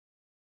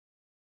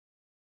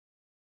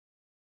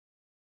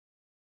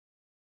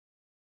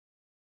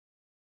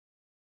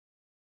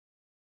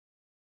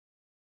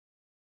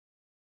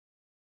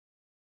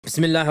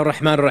بسم الله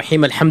الرحمن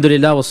الرحيم الحمد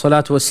لله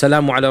والصلاة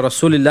والسلام على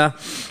رسول الله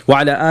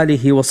وعلى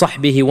آله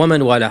وصحبه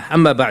ومن والاه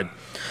أما بعد.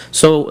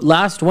 So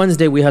last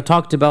Wednesday we had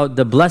talked about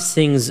the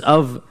blessings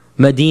of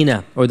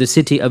Medina, or the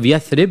city of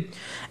Yathrib,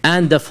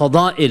 and the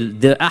fada'il,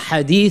 the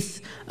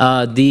ahadith,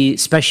 the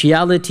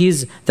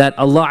specialities that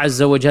Allah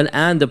Azza wa Jal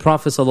and the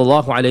Prophet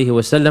Sallallahu Alaihi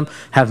Wasallam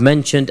have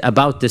mentioned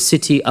about the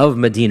city of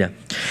Medina.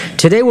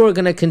 Today we're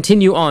going to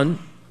continue on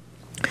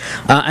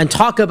and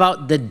talk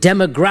about the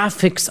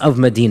demographics of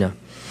Medina.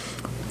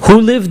 Who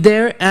lived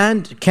there,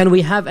 and can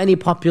we have any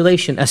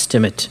population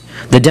estimate?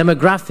 The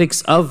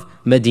demographics of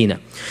Medina.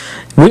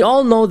 We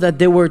all know that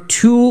there were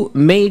two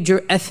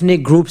major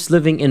ethnic groups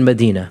living in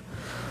Medina: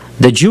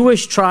 the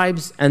Jewish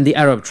tribes and the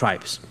Arab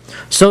tribes.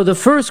 So the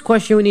first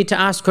question we need to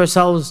ask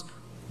ourselves,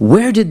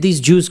 where did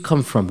these Jews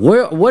come from?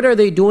 What are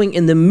they doing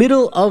in the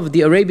middle of the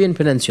Arabian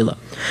Peninsula?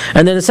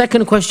 And then the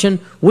second question,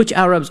 which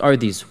Arabs are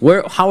these?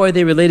 How are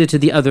they related to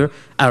the other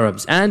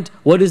Arabs? And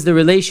what is the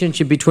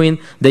relationship between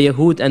the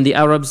Yahud and the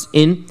Arabs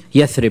in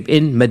Yathrib,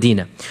 in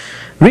Medina?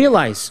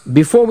 Realize,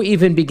 before we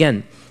even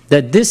begin,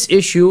 that this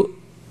issue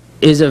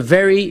is a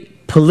very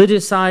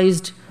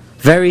politicized,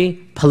 very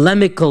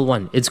polemical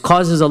one. It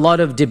causes a lot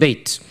of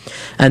debate.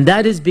 And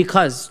that is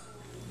because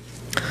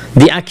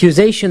the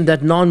accusation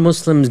that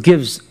non-Muslims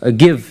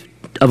give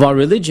of our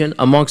religion,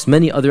 amongst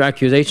many other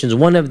accusations,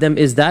 one of them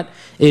is that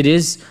it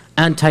is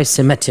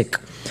anti-Semitic.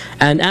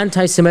 And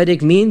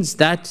anti-Semitic means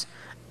that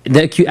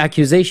the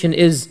accusation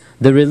is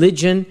the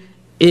religion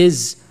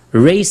is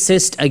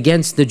racist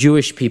against the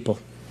Jewish people.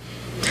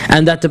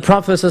 And that the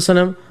Prophet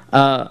ﷺ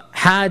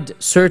had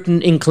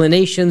certain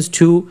inclinations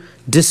to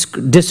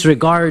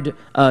disregard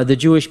the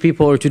Jewish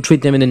people, or to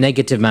treat them in a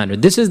negative manner.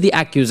 This is the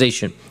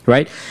accusation,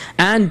 right?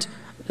 And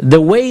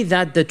the way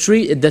that the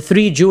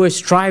three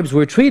Jewish tribes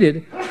were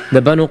treated,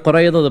 the Banu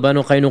Qurayza, the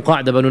Banu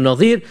Qaynuqa', the Banu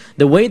Nadir,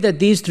 the way that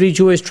these three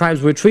Jewish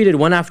tribes were treated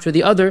one after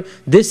the other,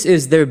 this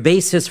is their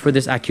basis for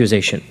this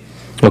accusation.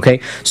 Okay,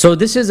 so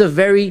this is a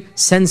very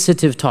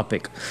sensitive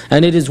topic,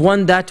 and it is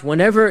one that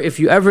if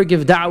you ever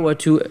give da'wah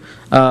to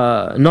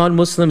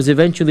non-Muslims,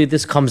 eventually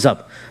this comes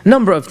up.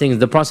 Number of things: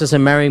 the process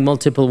of marrying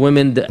multiple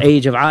women, the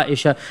age of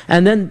Aisha,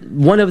 and then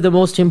one of the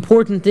most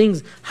important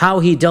things, how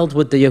he dealt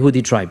with the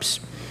Yahudi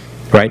tribes.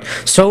 Right?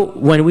 So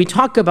when we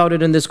talk about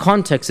it in this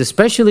context,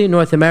 especially in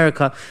North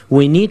America,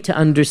 we need to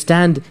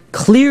understand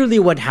clearly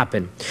what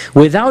happened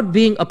without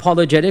being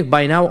apologetic.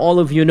 By now all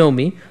of you know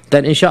me,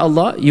 that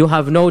inshallah, you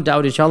have no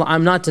doubt, inshallah,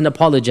 I'm not an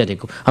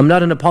apologetic. I'm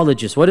not an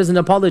apologist. What is an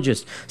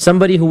apologist?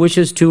 Somebody who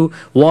wishes to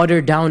water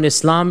down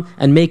Islam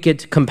and make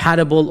it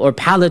compatible or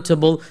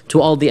palatable to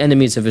all the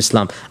enemies of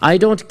Islam. I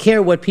don't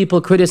care what people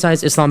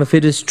criticize Islam. If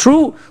it is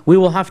true, we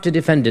will have to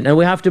defend it and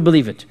we have to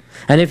believe it.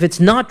 And if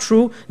it's not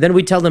true, then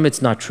we tell them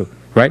it's not true.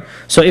 Right?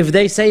 So if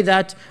they say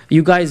that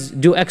you guys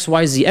do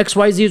XYZ,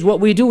 XYZ is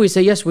what we do, we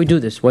say yes, we do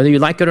this. Whether you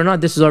like it or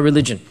not, this is our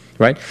religion.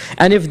 Right?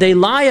 And if they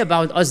lie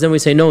about us, then we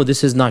say no,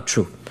 this is not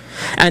true.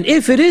 And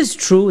if it is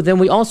true, then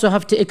we also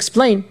have to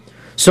explain.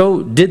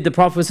 So did the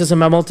Prophet have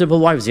multiple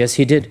wives? Yes,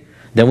 he did.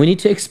 Then we need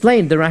to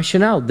explain the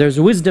rationale. There's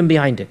wisdom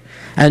behind it.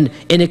 And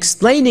in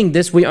explaining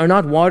this, we are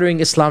not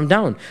watering Islam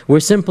down. We're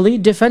simply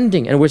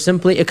defending, and we're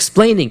simply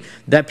explaining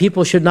that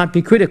people should not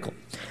be critical.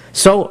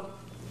 So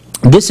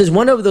this is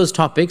one of those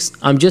topics.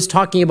 I'm just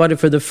talking about it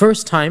for the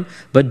first time,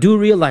 but do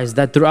realize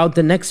that throughout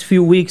the next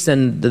few weeks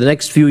and the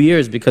next few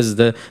years, because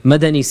the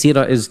Madani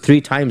Seerah is 3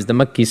 times the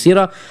Makki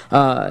Seerah,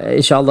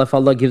 inshallah, if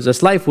Allah gives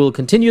us life, we'll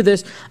continue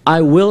this.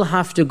 I will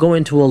have to go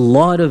into a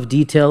lot of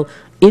detail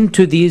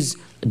into these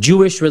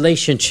Jewish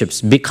relationships,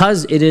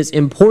 because it is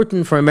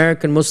important for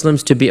American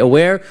Muslims to be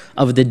aware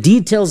of the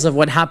details of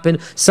what happened,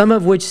 some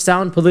of which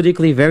sound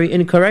politically very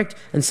incorrect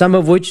and some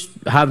of which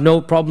have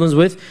no problems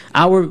with.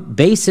 Our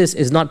basis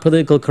is not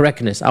political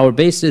correctness. Our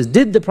basis is,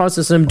 did the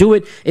Prophet do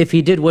it? If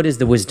he did, what is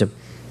the wisdom?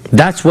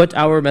 That's what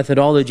our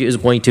methodology is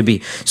going to be.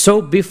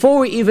 So before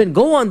we even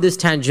go on this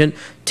tangent,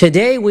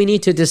 today we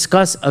need to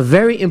discuss a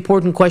very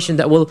important question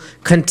that will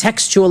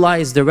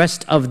contextualize the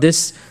rest of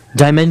this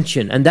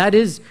dimension, and that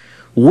is,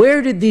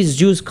 where did these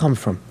Jews come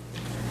from?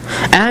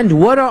 And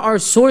what are our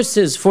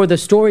sources for the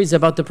stories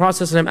about the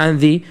Prophet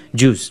and the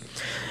Jews?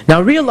 Now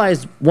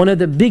realize, one of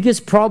the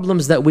biggest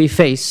problems that we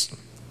face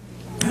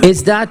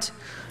is that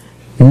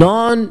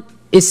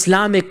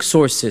non-Islamic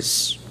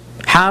sources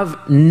have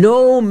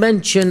no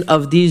mention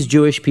of these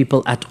Jewish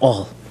people at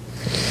all.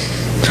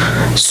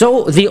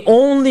 So the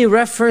only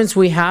reference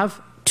we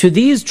have to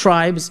these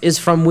tribes is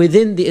from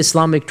within the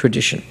Islamic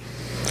tradition.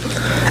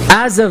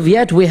 As of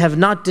yet, we have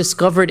not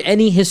discovered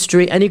any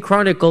history, any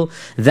chronicle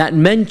that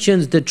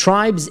mentions the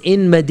tribes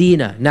in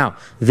Medina. Now,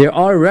 there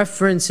are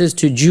references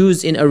to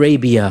Jews in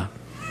Arabia,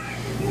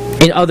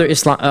 in other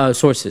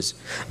sources.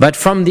 But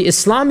from the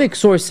Islamic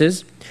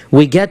sources,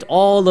 we get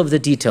all of the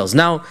details.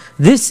 Now,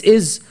 this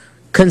is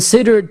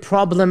considered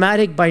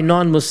problematic by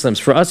non-Muslims.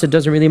 For us, it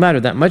doesn't really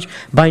matter that much.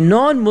 By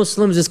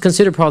non-Muslims, it's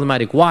considered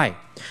problematic. Why?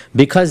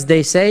 Because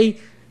they say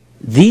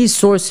these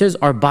sources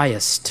are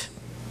biased.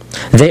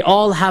 They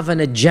all have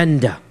an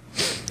agenda.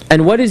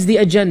 And what is the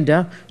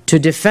agenda? To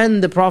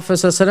defend the Prophet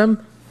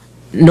ﷺ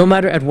no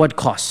matter at what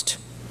cost.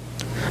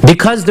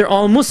 Because they're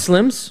all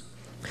Muslims,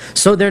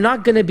 so they're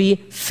not going to be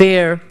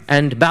fair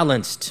and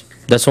balanced.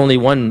 That's only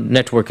one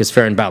network is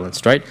fair and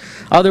balanced, right?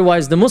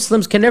 Otherwise, the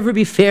Muslims can never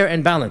be fair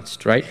and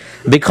balanced, right?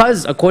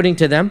 Because, according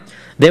to them,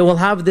 they will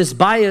have this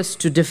bias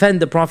to defend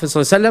the Prophet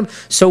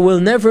ﷺ, so we'll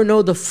never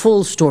know the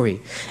full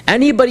story.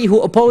 Anybody who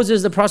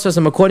opposes the Prophet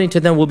ﷺ, according to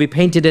them, will be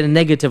painted in a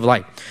negative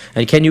light.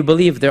 And can you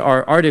believe there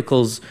are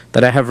articles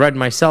that I have read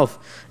myself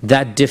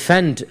that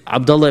defend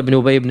Abdullah ibn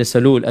Ubay ibn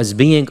Salul as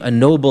being a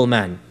noble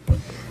man,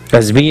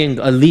 as being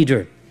a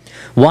leader.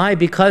 Why?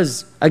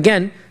 Because,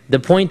 again, the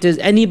point is,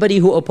 anybody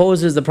who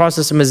opposes the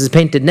Prophet ﷺ is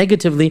painted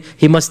negatively,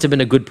 he must have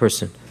been a good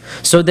person.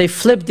 So they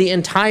flip the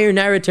entire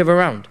narrative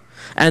around.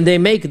 And they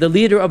make the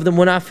leader of the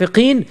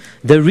munafiqeen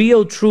the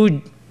real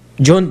true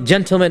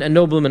gentleman and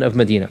nobleman of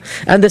Medina.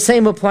 And the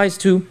same applies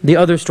to the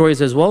other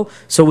stories as well.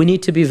 So we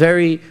need to be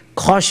very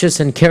cautious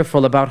and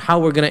careful about how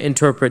we're going to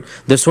interpret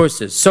the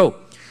sources. So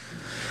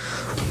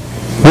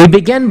we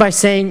begin by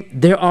saying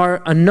there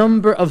are a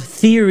number of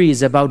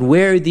theories about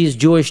where these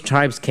Jewish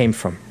tribes came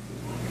from.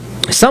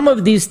 Some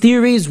of these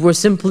theories were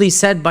simply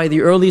said by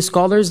the early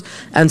scholars,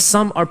 and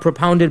some are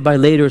propounded by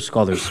later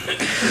scholars.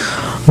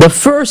 The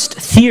first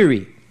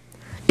theory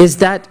is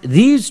that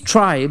these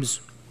tribes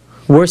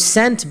were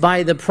sent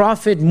by the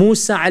Prophet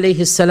Musa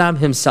alayhi salam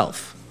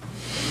himself.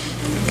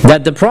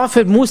 That the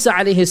Prophet Musa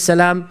alayhi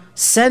salam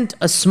sent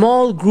a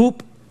small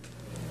group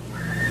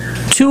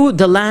to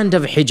the land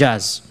of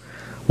Hijaz.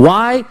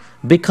 Why?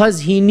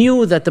 Because he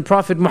knew that the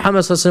Prophet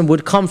Muhammad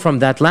would come from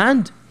that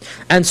land,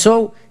 and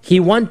so he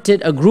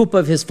wanted a group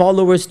of his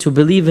followers to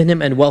believe in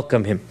him and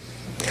welcome him.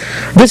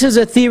 This is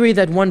a theory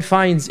that one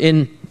finds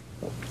in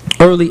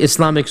early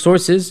Islamic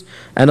sources,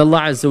 and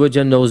Allah Azza wa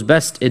Jalla knows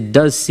best. It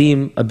does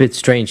seem a bit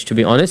strange, to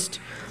be honest,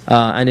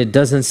 and it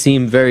doesn't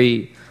seem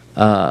very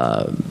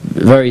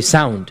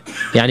sound.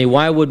 Yani,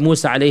 why would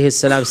Musa alayhi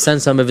salam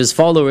send some of his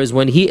followers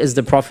when he is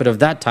the prophet of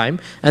that time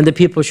and the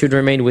people should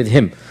remain with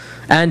him?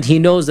 And he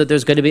knows that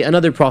there's going to be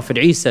another prophet,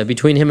 Isa,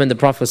 between him and the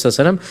Prophet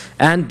ﷺ.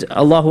 And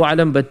Allahu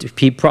Alam, but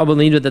he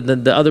probably knew that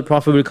the other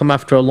prophet would come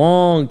after a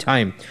long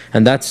time.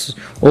 And that's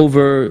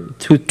over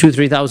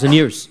 3,000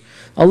 years.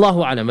 Allahu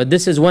Alam. But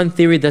this is one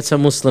theory that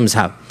some Muslims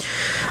have.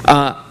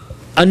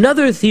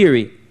 Another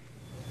theory,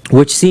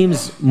 which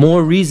seems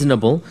more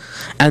reasonable,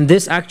 and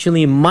this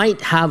actually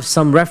might have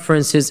some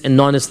references in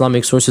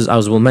non-Islamic sources,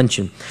 as we'll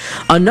mention.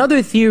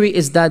 Another theory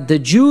is that the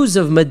Jews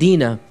of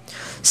Medina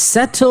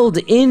settled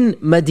in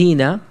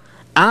Medina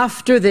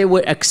after they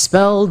were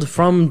expelled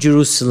from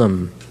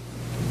Jerusalem.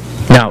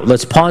 Now,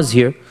 let's pause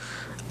here.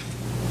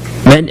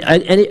 And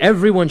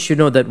everyone should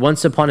know that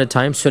once upon a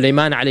time,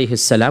 Sulaiman alayhi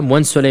salam,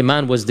 when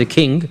Sulaiman was the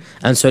king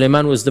and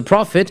Sulaiman was the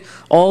prophet,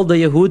 all the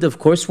Yahud, of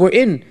course, were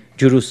in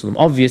Jerusalem.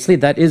 Obviously,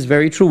 that is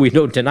very true. We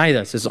don't deny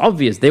this. It's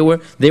obvious. They were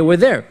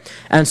there.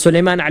 And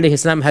Sulaiman alayhi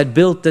salam had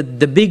built the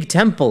big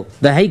temple,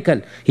 the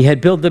Haykal. He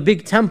had built the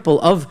big temple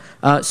of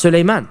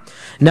Sulaiman.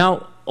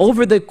 Now,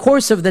 over the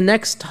course of the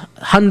next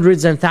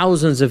hundreds and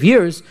thousands of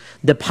years,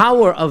 the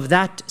power of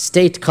that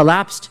state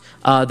collapsed.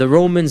 The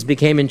Romans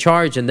became in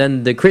charge, and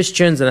then the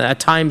Christians, and at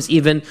times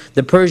even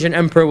the Persian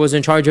emperor was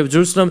in charge of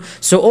Jerusalem.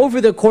 So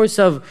over the course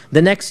of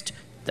the next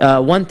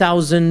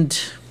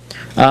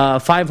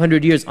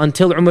 1,500 years,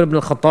 until Umar ibn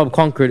al-Khattab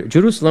conquered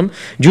Jerusalem,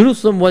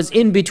 Jerusalem was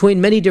in between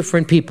many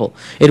different people.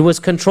 It was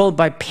controlled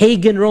by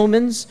pagan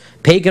Romans.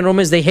 Pagan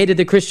Romans, they hated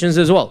the Christians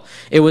as well.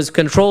 It was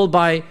controlled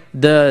by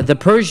the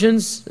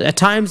Persians at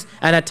times,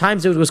 and at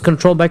times it was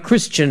controlled by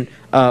Christian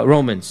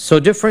Romans. So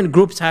different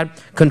groups had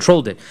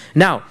controlled it.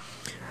 Now,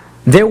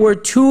 there were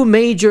two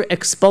major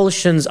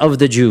expulsions of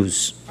the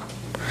Jews.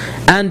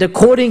 And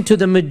according to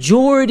the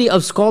majority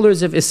of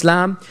scholars of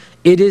Islam,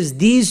 it is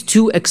these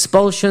two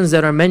expulsions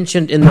that are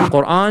mentioned in the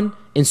Quran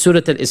in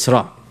Surah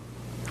Al-Isra.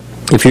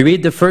 If you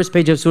read the first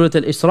page of Surah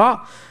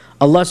Al-Isra,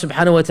 Allah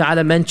subhanahu wa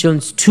ta'ala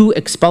mentions two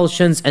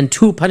expulsions and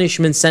two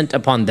punishments sent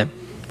upon them.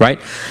 Right?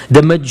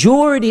 The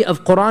majority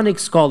of Quranic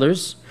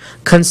scholars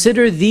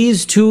consider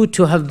these two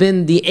to have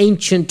been the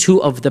ancient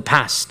two of the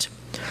past.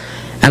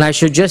 And I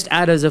should just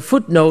add as a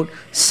footnote,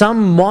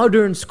 some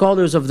modern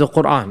scholars of the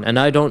Quran, and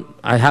I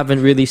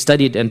haven't really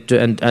studied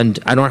and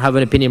I don't have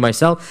an opinion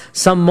myself,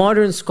 some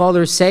modern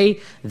scholars say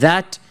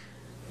that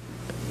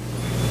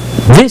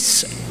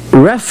this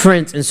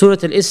reference in Surah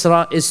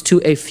Al-Isra is to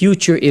a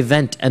future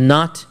event and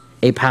not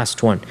a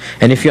past one.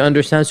 And if you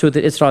understand Surah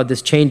Al-Isra,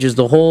 this changes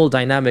the whole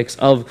dynamics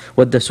of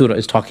what the surah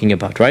is talking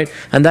about, right?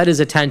 And that is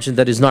a tangent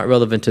that is not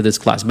relevant to this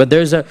class. But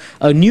there's a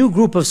new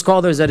group of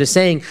scholars that is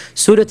saying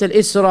Surah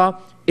Al-Isra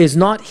is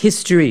not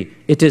history,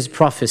 it is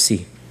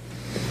prophecy.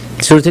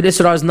 Surah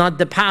Al-Isra is not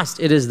the past,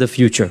 it is the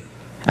future.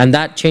 And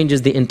that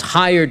changes the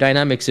entire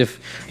dynamics if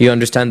you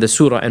understand the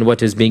surah and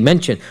what is being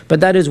mentioned. But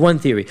that is one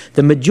theory.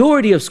 The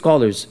majority of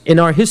scholars in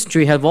our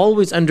history have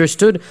always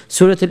understood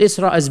Surah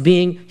Al-Isra as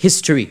being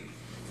history,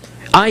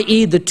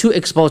 i.e. the two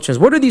expulsions.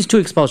 What are these two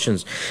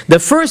expulsions? The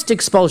first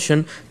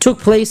expulsion took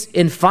place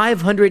in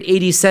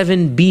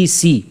 587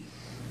 BC,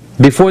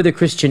 before the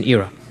Christian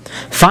era.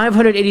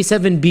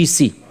 587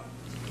 BC.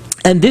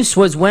 And this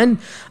was when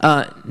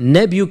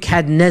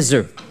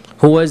Nebuchadnezzar,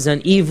 who was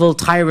an evil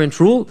tyrant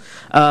rule,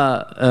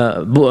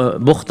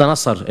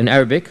 Bukhtanasar in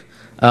Arabic,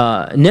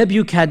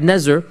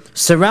 Nebuchadnezzar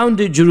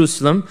surrounded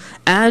Jerusalem,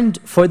 and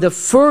for the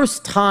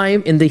first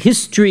time in the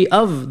history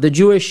of the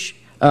Jewish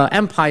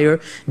empire,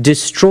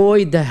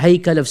 destroyed the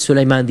Haykal of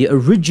Sulaiman, the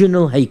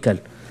original Haykal,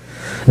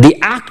 the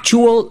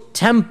actual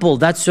temple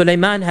that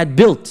Sulaiman had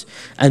built.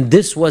 And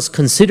this was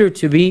considered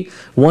to be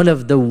one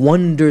of the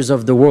wonders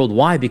of the world.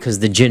 Why? Because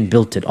the jinn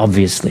built it,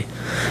 obviously.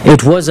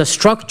 It was a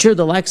structure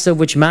the likes of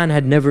which man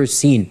had never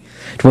seen.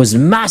 It was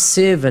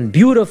massive and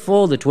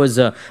beautiful. It was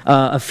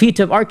a feat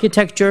of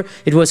architecture.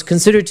 It was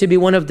considered to be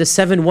one of the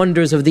 7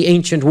 wonders of the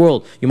ancient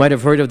world. You might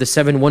have heard of the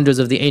 7 wonders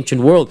of the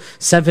ancient world.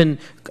 7,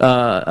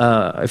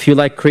 if you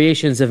like,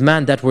 creations of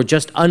man that were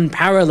just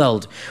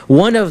unparalleled.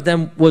 One of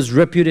them was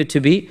reputed to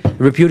be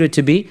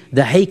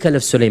the Haykal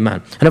of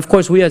Sulaiman. And of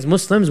course, we as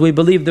Muslims, we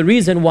believe the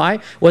reason why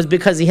was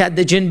because he had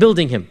the jinn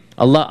building him.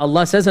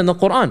 Allah says in the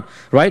Quran,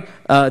 right,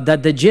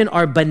 that the jinn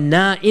are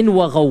banna'in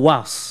wa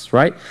ghawwas,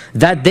 right,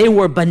 that they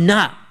were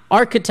banna',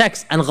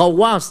 architects, and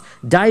ghawwas,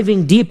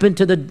 diving deep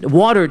into the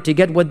water to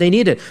get what they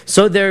needed.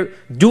 So they're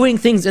doing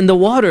things in the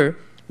water.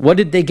 What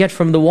did they get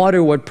from the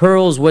water? What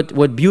pearls,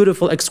 what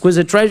beautiful,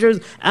 exquisite treasures?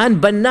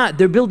 And banna',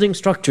 they're building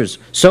structures.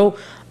 So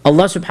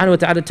Allah subhanahu wa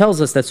ta'ala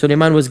tells us that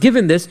Sulaiman was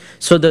given this.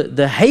 So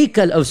the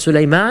Haykal of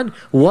Sulaiman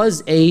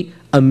was a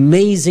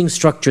amazing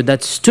structure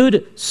that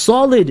stood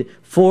solid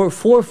for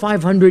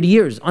 400-500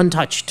 years,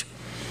 untouched.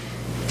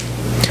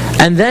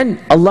 And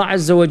then Allah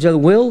Azza wa Jal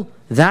will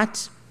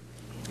that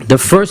the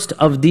first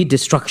of the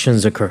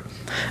destructions occur.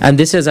 And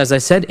this is, as I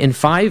said, in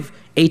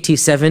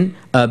 587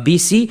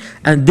 BC.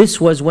 And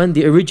this was when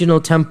the original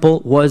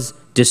temple was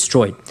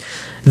destroyed.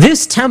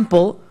 This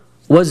temple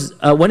was,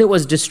 when it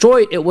was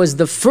destroyed, it was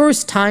the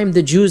first time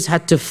the Jews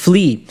had to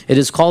flee. It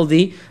is called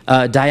the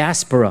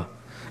diaspora.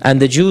 And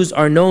the Jews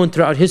are known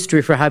throughout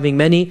history for having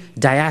many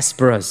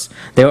diasporas.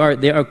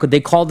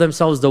 They call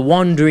themselves the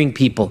wandering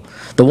people.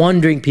 The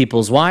wandering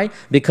peoples. Why?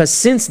 Because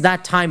since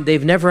that time,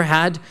 they've never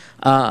had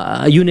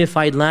a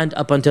unified land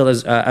up until,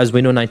 as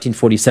we know,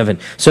 1947.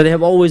 So they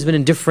have always been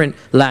in different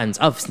lands.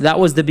 That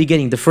was the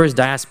beginning, the first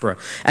diaspora.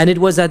 And it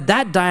was at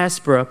that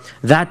diaspora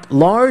that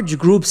large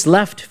groups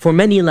left for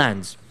many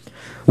lands.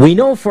 We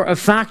know for a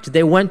fact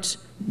they went,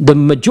 the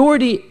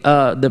majority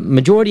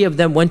of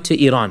them went to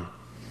Iran.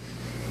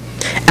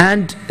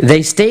 And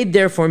they stayed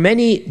there for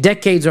many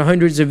decades or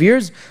hundreds of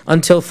years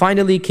until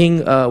finally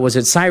King,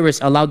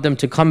 Cyrus allowed them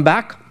to come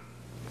back.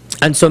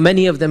 And so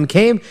many of them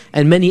came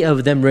and many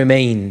of them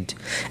remained.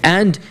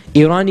 And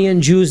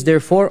Iranian Jews,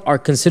 therefore, are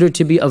considered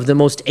to be of the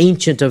most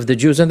ancient of the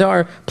Jews. And there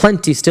are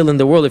plenty still in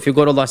the world. If you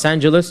go to Los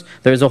Angeles,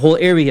 there's a whole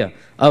area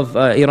of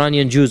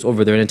Iranian Jews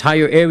over there, an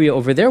entire area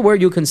over there where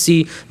you can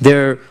see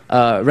their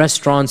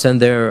restaurants and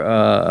their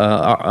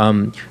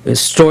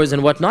stores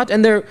and whatnot.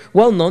 And they're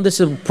well known. This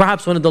is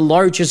perhaps one of the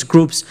largest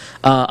groups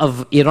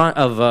of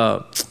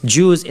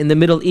Jews in the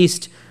Middle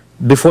East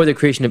before the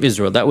creation of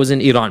Israel. That was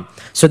in Iran.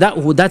 So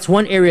that's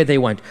one area they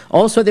went.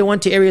 Also, they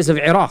went to areas of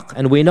Iraq.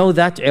 And we know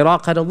that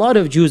Iraq had a lot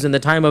of Jews in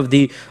the time of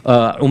the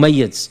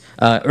Umayyads.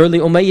 Early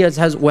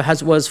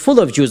Umayyads was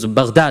full of Jews.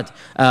 Baghdad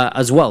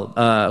as well.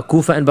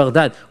 Kufa and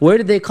Baghdad. Where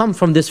did they come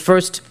from, this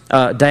first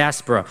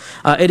diaspora?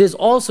 It is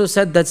also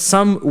said that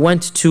some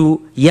went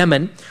to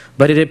Yemen.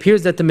 But it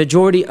appears that the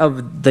majority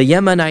of the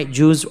Yemenite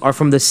Jews are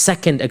from the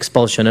second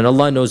expulsion, and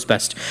Allah knows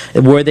best.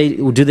 Do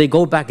they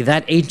go back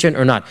that ancient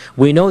or not?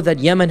 We know that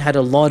Yemen had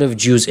a lot of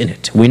Jews in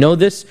it. We know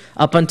this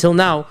up until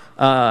now.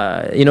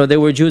 There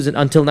were Jews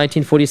until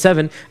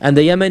 1947, and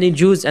the Yemeni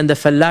Jews and the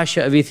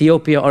Falasha of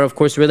Ethiopia are of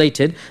course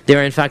related. They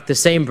are in fact the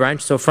same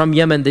branch. So from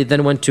Yemen they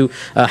then went to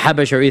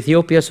Habash or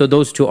Ethiopia. So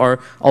those two are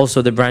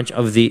also the branch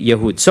of the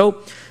Yahud.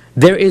 So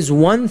there is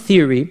one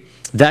theory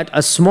that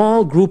a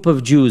small group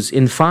of Jews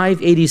in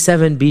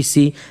 587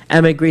 BC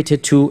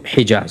emigrated to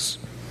Hijaz.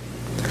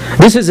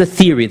 This is a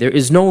theory. There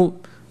is no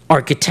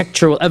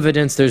architectural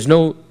evidence. There's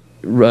no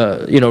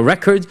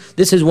records.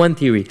 This is one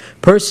theory.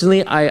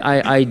 Personally,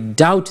 I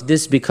doubt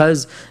this,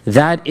 because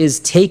that is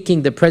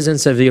taking the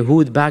presence of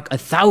Yahud back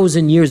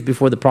 1,000 years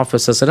before the Prophet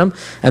ﷺ,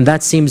 and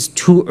that seems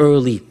too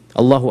early.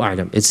 Allahu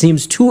A'lam. It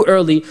seems too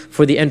early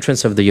for the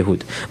entrance of the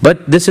Yahud.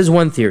 But this is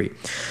one theory.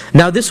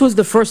 Now this was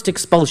the first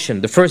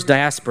expulsion, the first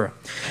diaspora.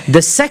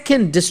 The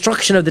second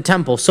destruction of the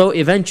temple. So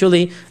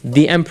eventually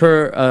the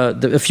emperor,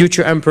 the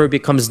future emperor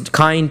becomes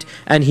kind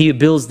and he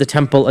builds the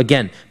temple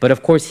again. But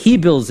of course he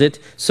builds it,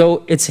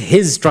 so it's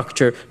his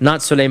structure,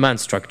 not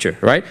Sulaiman's structure,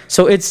 right?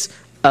 So it's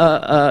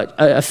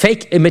a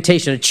fake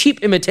imitation, a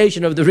cheap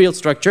imitation of the real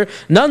structure.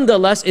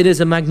 Nonetheless, it is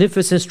a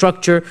magnificent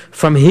structure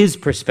from his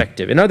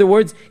perspective. In other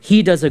words,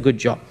 he does a good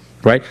job,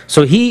 right?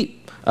 So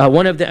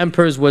one of the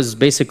emperors was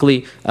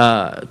basically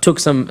took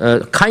some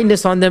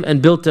kindness on them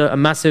and built a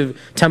massive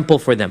temple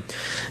for them.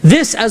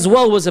 This as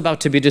well was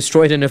about to be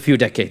destroyed in a few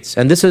decades.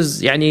 And this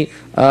is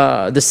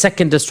the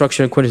second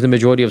destruction, according to the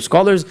majority of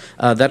scholars,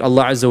 that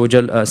Allah Azza wa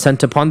Jal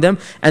sent upon them.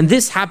 And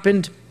this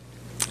happened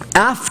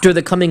after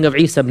the coming of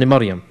Isa ibn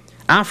Maryam.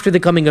 after the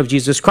coming of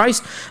Jesus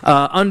Christ,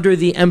 under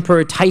the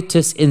Emperor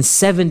Titus in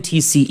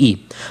 70 CE.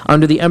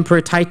 Under the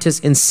Emperor Titus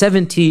in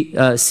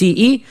 70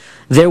 CE,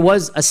 there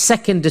was a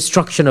second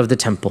destruction of the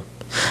temple.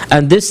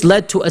 And this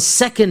led to a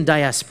second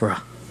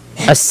diaspora.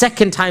 A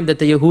second time that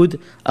the Yahud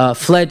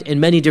fled in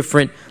many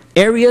different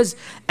areas.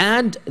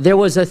 And there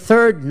was a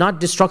third, not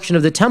destruction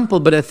of the temple,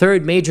 but a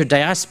third major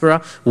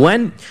diaspora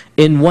when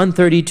in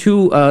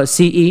 132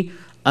 CE,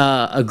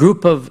 a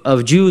group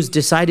of Jews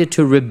decided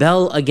to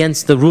rebel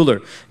against the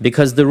ruler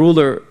because the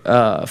ruler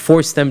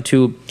forced them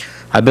to,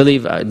 I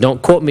believe,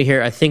 don't quote me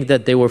here, I think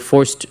that they were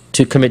forced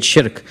to commit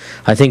shirk.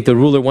 I think the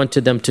ruler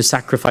wanted them to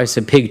sacrifice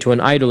a pig to an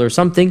idol or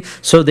something,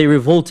 so they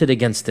revolted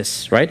against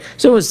this, right?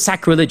 So it was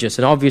sacrilegious,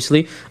 and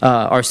obviously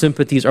our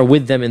sympathies are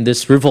with them in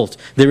this revolt.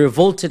 They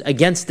revolted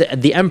against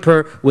the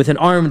emperor with an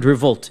armed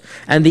revolt,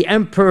 and the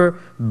emperor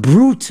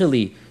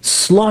brutally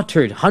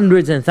slaughtered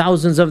hundreds and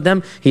thousands of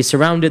them. He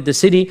surrounded the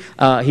city,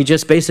 he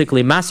just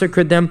basically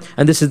massacred them,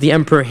 and this is the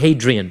Emperor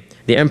Hadrian.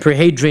 The Emperor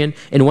Hadrian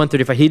in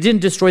 135. He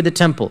didn't destroy the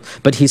temple,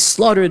 but he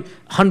slaughtered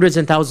hundreds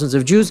and thousands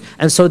of Jews,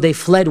 and so they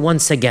fled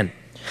once again.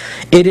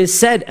 It is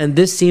said, and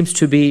this seems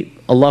to be,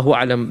 Allahu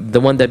Alam, the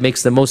one that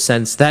makes the most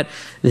sense, that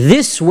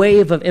this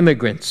wave of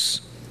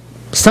immigrants,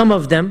 some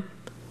of them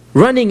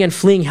running and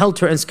fleeing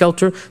helter and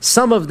skelter,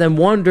 some of them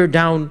wander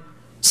down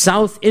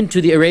south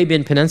into the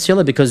Arabian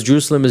Peninsula because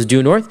Jerusalem is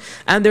due north,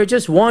 and they're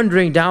just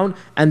wandering down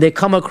and they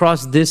come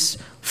across this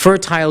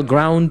fertile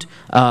ground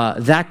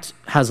that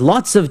has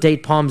lots of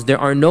date palms. There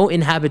are no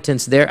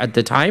inhabitants there at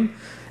the time,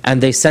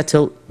 and they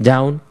settle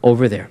down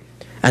over there.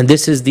 And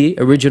this is the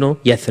original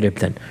Yathrib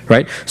then,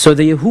 right? So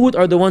the Yahud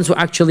are the ones who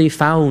actually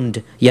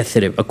found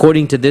Yathrib,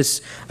 according to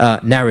this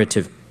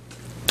narrative.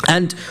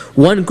 And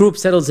one group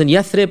settles in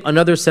Yathrib,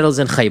 another settles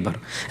in Khaybar.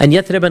 And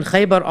Yathrib and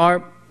Khaybar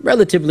are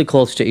relatively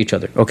close to each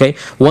other, okay?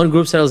 One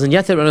group settles in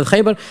Yathrib, another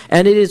Khaybar,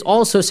 and it is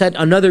also said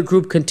another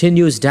group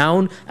continues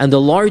down, and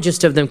the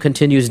largest of them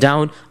continues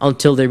down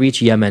until they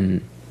reach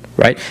Yemen,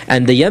 right?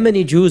 And the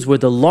Yemeni Jews were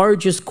the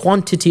largest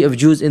quantity of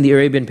Jews in the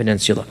Arabian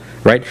Peninsula,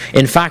 right?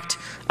 In fact,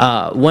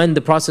 when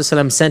the Prophet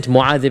ﷺ sent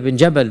Mu'adh ibn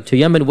Jabal to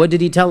Yemen, what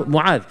did he tell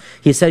Mu'adh?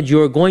 He said,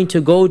 you are going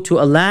to go to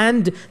a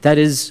land that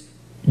is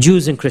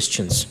Jews and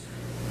Christians.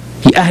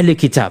 Ahli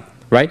Kitab,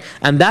 right?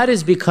 And that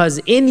is because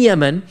in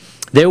Yemen,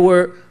 there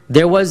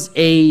was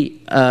a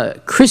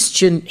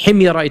Christian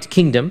Himyarite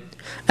kingdom,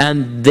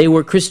 and they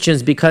were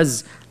Christians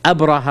because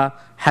Abraha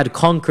had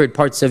conquered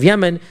parts of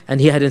Yemen and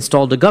he had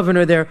installed a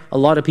governor there. A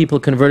lot of people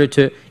converted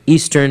to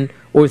Eastern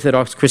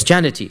Orthodox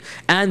Christianity.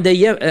 And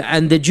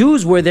the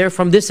Jews were there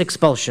from this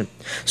expulsion.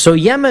 So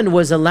Yemen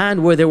was a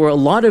land where there were a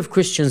lot of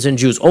Christians and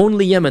Jews.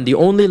 Only Yemen, the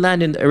only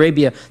land in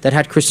Arabia that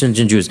had Christians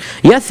and Jews.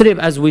 Yathrib,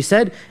 as we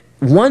said,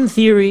 one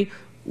theory,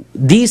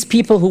 these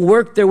people who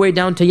worked their way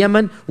down to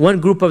Yemen, one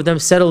group of them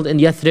settled in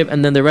Yathrib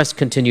and then the rest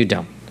continued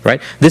down,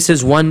 right? This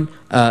is one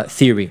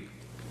theory.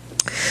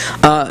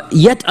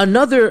 Yet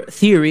another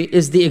theory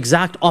is the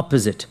exact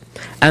opposite.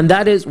 And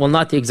that is, well,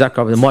 not the exact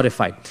opposite,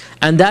 modified.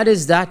 And that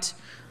is that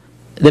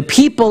the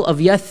people of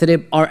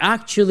Yathrib are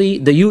actually,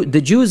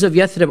 the Jews of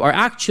Yathrib are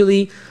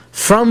actually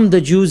from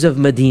the Jews of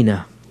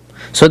Medina.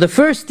 So the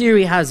first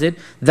theory has it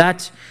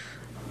that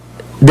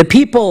the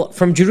people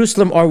from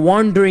Jerusalem are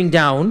wandering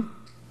down,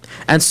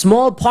 and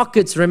small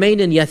pockets remain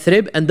in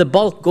Yathrib, and the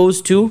bulk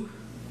goes to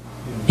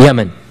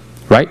Yemen,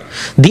 right?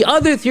 The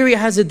other theory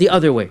has it the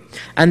other way,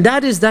 and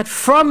that is that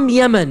from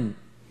Yemen,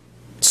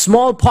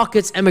 small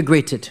pockets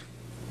emigrated,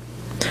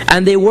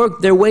 and they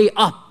worked their way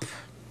up,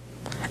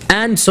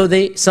 and so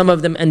some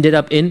of them ended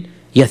up in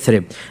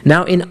Yathrib.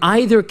 Now in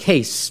either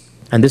case,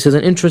 and this is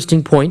an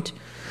interesting point,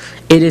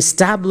 it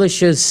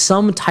establishes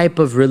some type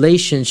of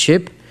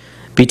relationship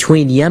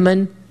between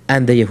Yemen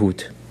and the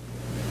Yahud.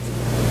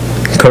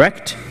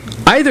 Correct?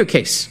 Either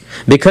case.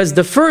 Because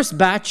the first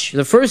batch,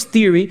 the first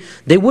theory,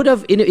 they would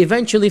have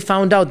eventually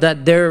found out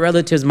that their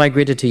relatives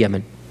migrated to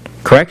Yemen.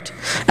 Correct?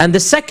 And the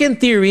second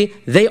theory,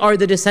 they are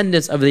the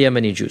descendants of the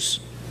Yemeni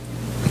Jews.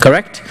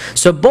 Correct?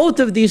 So both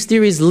of these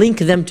theories link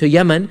them to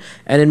Yemen,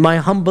 and in my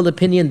humble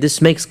opinion,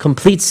 this makes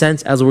complete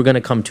sense as we're going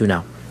to come to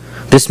now.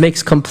 This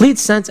makes complete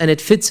sense and it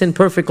fits in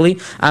perfectly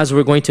as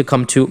we're going to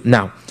come to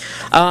now.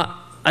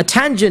 A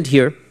tangent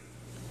here,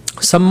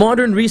 some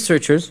modern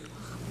researchers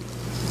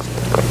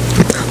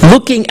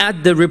looking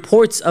at the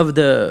reports of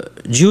the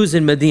Jews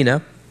in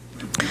Medina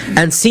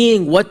and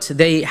seeing what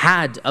they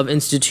had of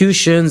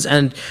institutions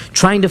and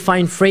trying to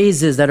find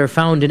phrases that are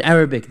found in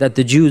Arabic that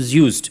the Jews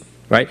used,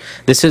 right?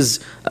 This is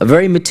a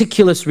very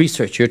meticulous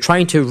research. You're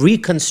trying to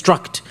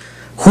reconstruct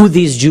who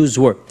these Jews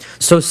were.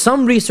 So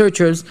some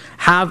researchers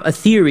have a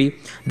theory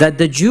that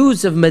the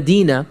Jews of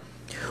Medina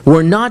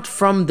were not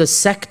from the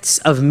sects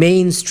of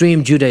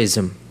mainstream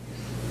Judaism.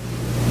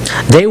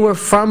 They were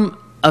from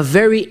a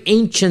very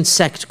ancient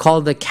sect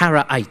called the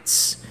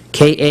Karaites.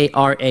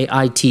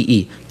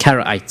 K-A-R-A-I-T-E.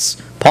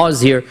 Karaites.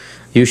 Pause here.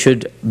 You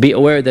should be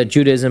aware that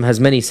Judaism has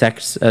many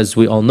sects, as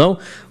we all know.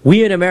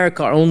 We in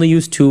America are only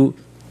used to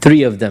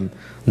 3 of them.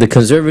 The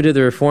Conservative,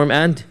 the Reform,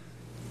 and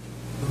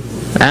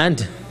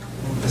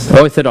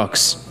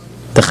Orthodox.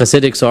 The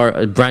Hasidics are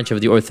a branch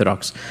of the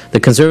Orthodox. The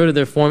Conservative,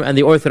 the Reform, and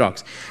the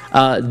Orthodox.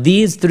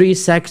 These three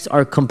sects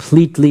are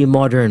completely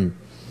modern.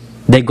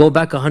 They go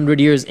back 100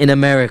 years in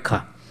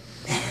America.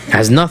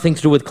 Has nothing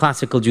to do with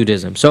classical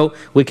Judaism. So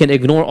we can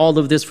ignore all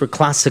of this for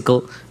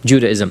classical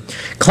Judaism.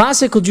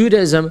 Classical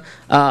Judaism,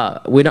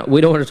 we don't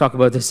want to talk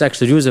about the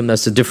sects of Judaism,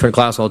 that's a different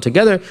class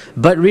altogether,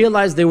 but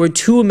realize there were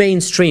two main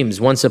streams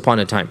once upon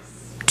a time.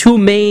 Two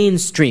main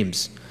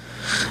streams.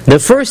 The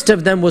first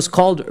of them was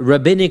called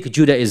Rabbinic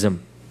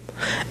Judaism.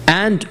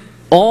 And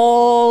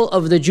all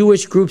of the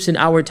Jewish groups in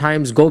our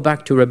times go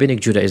back to Rabbinic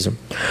Judaism.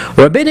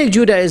 Rabbinic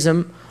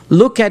Judaism,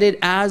 look at it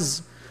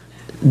as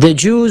the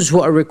Jews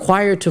who are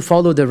required to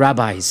follow the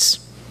rabbis.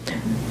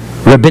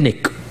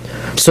 Rabbinic.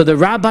 So the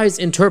rabbis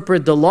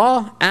interpret the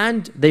law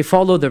and they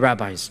follow the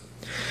rabbis.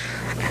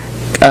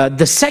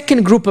 The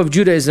second group of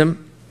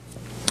Judaism,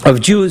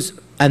 of Jews,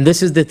 and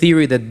this is the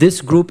theory that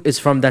this group is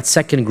from that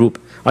second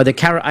group, are the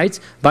Karaites.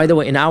 By the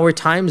way, in our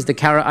times, the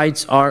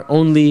Karaites are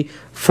only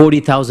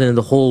 40,000 in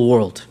the whole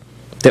world.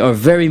 They are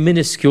very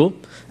minuscule,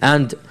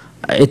 and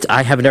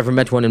I have never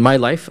met one in my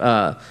life.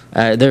 They're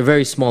a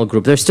very small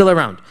group. They're still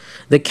around.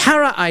 The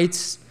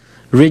Karaites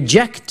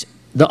reject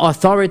the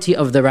authority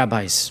of the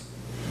rabbis.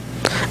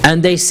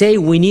 And they say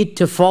we need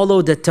to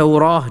follow the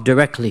Torah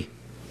directly.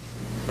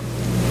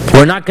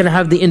 We're not going to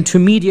have the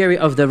intermediary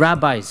of the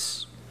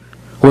rabbis.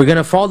 We're going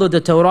to follow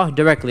the Torah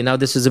directly. Now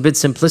this is a bit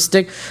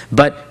simplistic,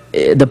 but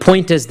the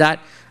point is that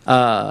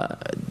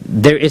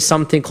there is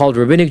something called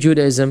Rabbinic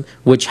Judaism,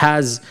 which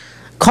has,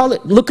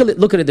 look at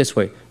it this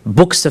way,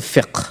 books of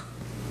fiqh.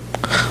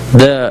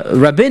 The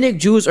Rabbinic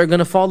Jews are going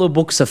to follow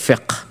books of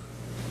fiqh.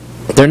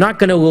 They're not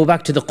going to go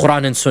back to the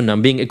Quran and Sunnah.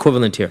 I'm being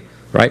equivalent here,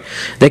 right?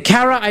 The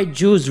Karaite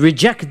Jews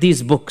reject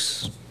these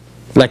books.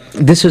 Like,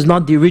 this is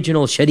not the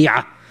original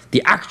Sharia.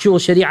 The actual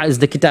Sharia is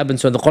the Kitab and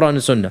Sunnah, the Quran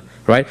and Sunnah,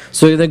 right?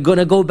 So they're going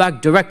to go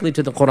back directly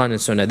to the Quran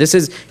and Sunnah. This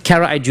is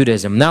Karaite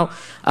Judaism. Now,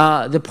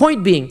 the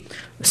point being,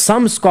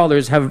 some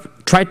scholars have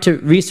tried to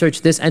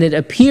research this, and it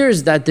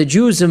appears that the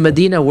Jews of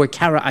Medina were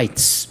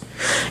Karaites.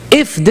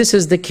 If this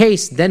is the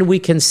case, then we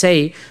can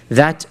say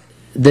that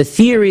the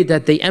theory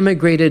that they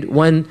emigrated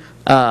when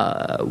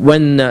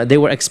they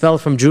were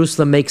expelled from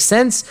Jerusalem makes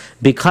sense,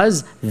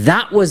 because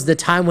that was the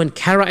time when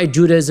Karaite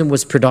Judaism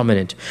was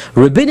predominant.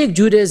 Rabbinic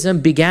Judaism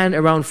began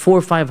around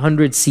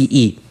 400-500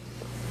 CE,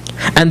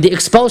 and the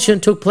expulsion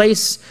took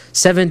place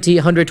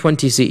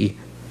 120 CE.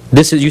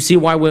 This is, you see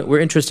why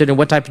we're interested in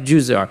what type of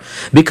Jews they are.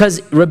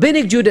 Because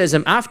Rabbinic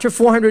Judaism, after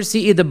 400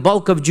 CE, the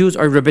bulk of Jews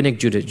are Rabbinic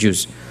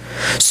Jews.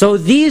 So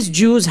these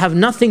Jews have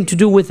nothing to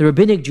do with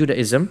Rabbinic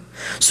Judaism.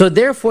 So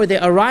therefore they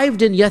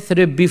arrived in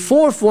Yathrib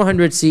before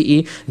 400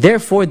 CE.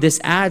 Therefore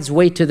this adds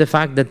weight to the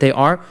fact that they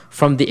are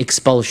from the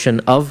expulsion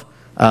of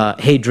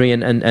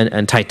Hadrian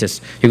and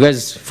Titus. You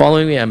guys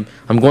following me? I'm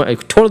going a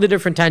totally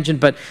different tangent,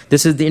 but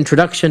this is the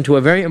introduction to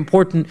a very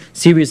important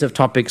series of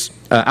topics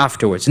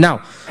afterwards.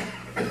 Now,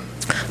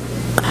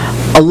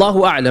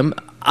 Allahu A'lam,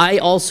 I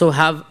also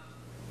have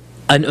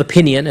an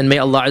opinion, and may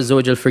Allah Azza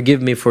wa Jal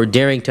forgive me for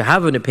daring to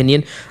have an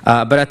opinion,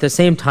 but at the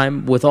same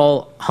time, with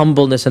all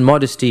humbleness and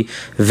modesty,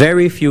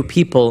 very few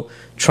people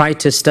try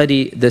to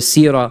study the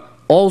Seerah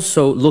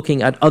also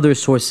looking at other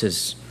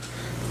sources,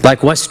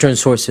 like Western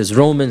sources,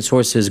 Roman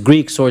sources,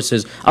 Greek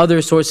sources,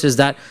 other sources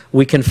that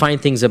we can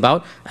find things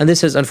about. And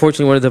this is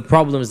unfortunately one of the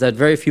problems, that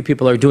very few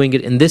people are doing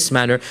it in this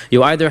manner.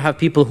 You either have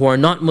people who are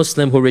not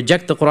Muslim, who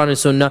reject the Quran and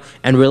Sunnah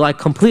and rely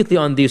completely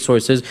on these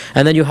sources,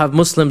 and then you have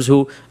Muslims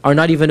who are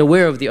not even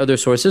aware of the other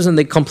sources and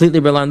they completely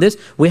rely on this.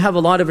 We have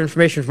a lot of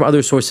information from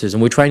other sources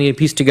and we're trying to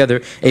piece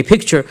together a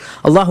picture.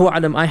 Allahu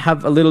A'lam, I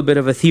have a little bit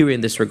of a theory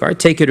in this regard,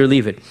 take it or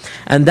leave it.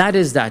 And that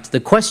is that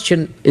the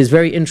question is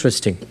very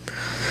interesting.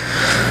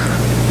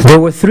 There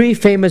were three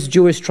famous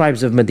Jewish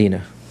tribes of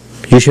Medina.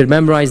 You should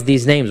memorize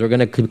these names. We're going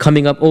to keep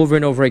coming up over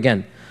and over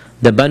again.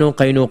 The Banu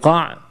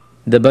Qaynuqa',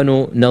 the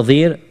Banu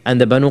Nadir,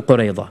 and the Banu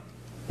Qurayza.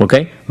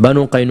 Okay?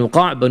 Banu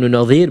Qaynuqa', Banu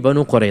Nadir,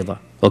 Banu Qurayza.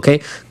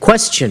 Okay?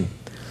 Question.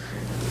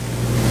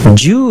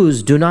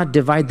 Jews do not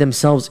divide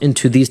themselves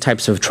into these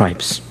types of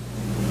tribes.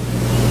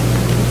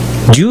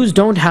 Jews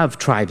don't have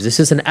tribes.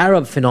 This is an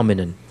Arab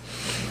phenomenon.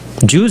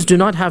 Jews do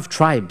not have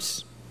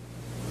tribes.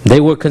 They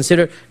were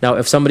considered, now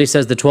if somebody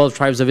says the 12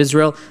 tribes of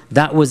Israel,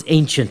 that was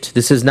ancient.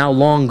 This is now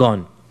long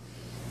gone.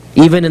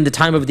 Even in the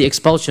time of the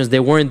expulsions,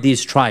 there weren't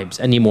these tribes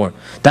anymore.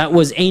 That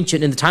was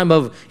ancient. In the time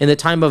of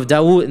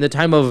Dawood, in the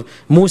time of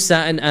Musa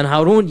and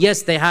Harun,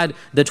 yes, they had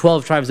the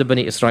 12 tribes of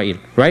Bani Israel,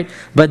 right?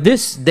 But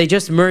this, they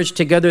just merged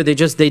together. They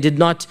did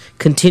not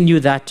continue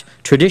that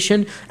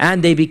tradition,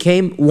 and they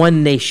became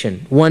one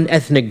nation, one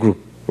ethnic group,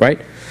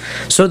 right?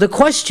 So the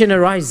question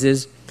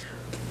arises,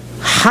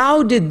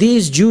 how did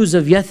these Jews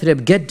of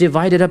Yathrib get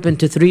divided up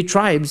into three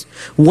tribes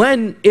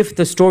when, if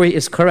the story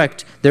is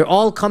correct, they're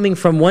all coming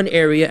from one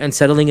area and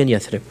settling in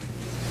Yathrib?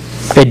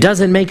 It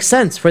doesn't make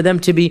sense for them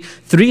to be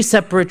three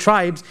separate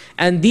tribes,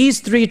 and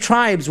these three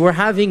tribes were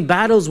having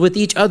battles with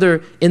each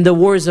other in the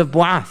wars of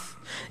Bu'ath.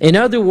 In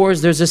other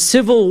words, there's a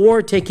civil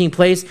war taking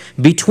place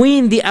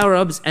between the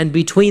Arabs and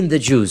between the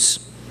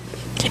Jews.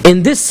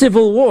 In this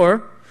civil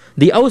war,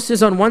 the Aus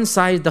is on one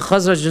side, the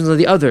Khazraj is on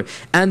the other.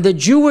 And the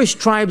Jewish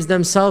tribes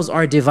themselves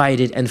are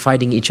divided and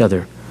fighting each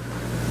other.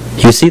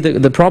 You see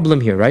the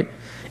problem here, right?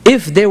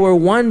 If there were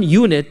one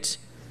unit,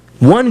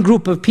 one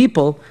group of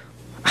people,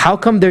 how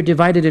come they're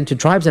divided into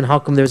tribes and how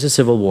come there's a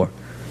civil war?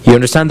 You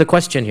understand the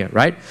question here,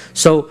 right?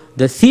 So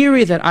the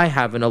theory that I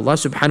have, and Allah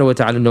subhanahu wa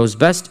ta'ala knows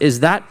best, is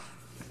that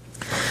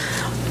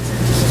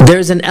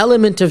there's an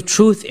element of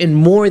truth in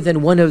more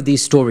than one of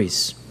these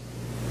stories.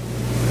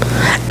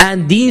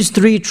 And these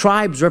three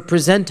tribes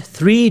represent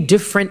three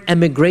different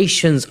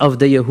emigrations of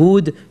the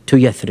Yahud to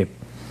Yathrib.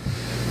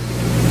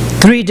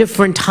 Three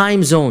different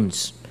time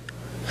zones.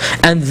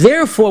 And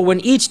therefore, when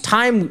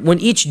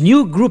each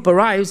new group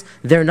arrives,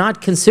 they're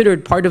not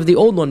considered part of the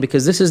old one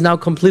because this is now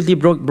completely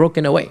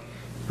broken away.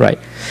 Right?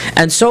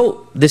 And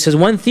so, this is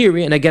one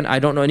theory, and again, I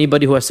don't know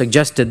anybody who has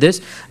suggested this,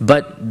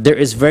 but there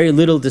is very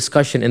little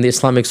discussion in the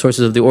Islamic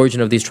sources of the origin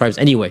of these tribes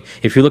anyway.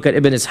 If you look at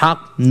Ibn Ishaq,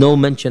 no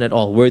mention at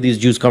all where these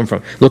Jews come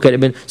from. Look at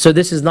Ibn... So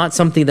this is not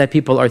something that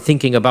people are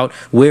thinking about,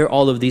 where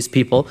all of these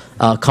people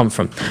come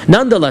from.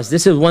 Nonetheless,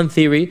 this is one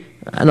theory,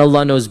 and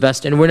Allah knows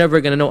best, and we're never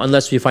going to know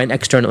unless we find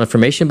external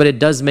information, but it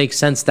does make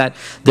sense that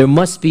there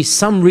must be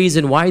some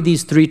reason why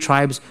these three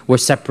tribes were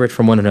separate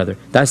from one another.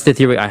 That's the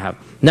theory I have.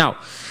 Now,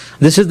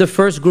 this is the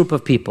first group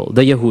of people,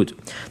 the Yahud.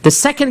 The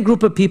second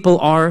group of people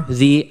are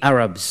the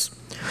Arabs.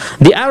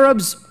 The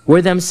Arabs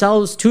were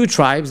themselves two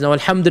tribes. Now,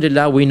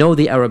 alhamdulillah, we know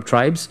the Arab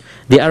tribes.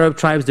 The Arab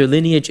tribes, their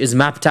lineage is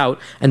mapped out.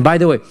 And by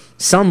the way,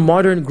 some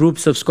modern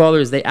groups of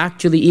scholars, they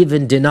actually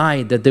even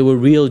denied that there were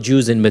real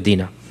Jews in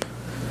Medina.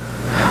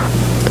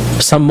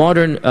 Some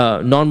modern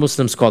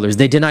non-Muslim scholars,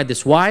 they denied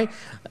this. Why?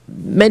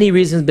 Many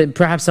reasons, but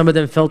perhaps some of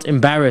them felt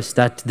embarrassed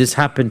that this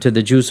happened to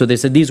the Jews, so they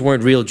said these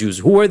weren't real Jews.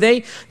 Who were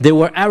they? They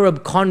were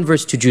Arab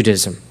converts to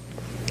Judaism.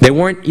 They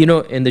weren't, you know,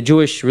 in the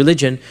Jewish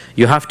religion,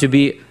 you have to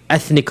be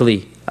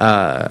ethnically,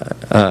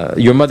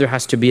 your mother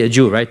has to be a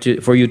Jew,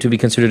 right, for you to be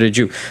considered a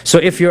Jew. So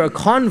if you're a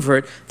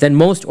convert, then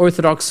most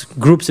Orthodox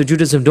groups of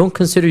Judaism don't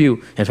consider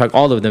you, in fact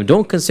all of them,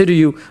 don't consider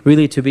you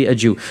really to be a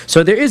Jew.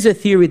 So there is a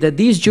theory that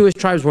these Jewish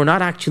tribes were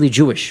not actually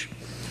Jewish,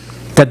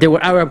 that they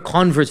were Arab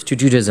converts to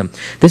Judaism.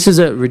 This is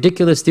a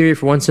ridiculous theory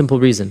for one simple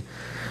reason.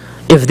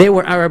 If they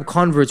were Arab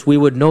converts, we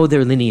would know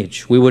their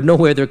lineage. We would know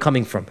where they're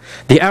coming from.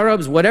 The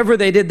Arabs, whatever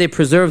they did, they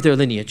preserved their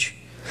lineage.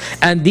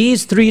 And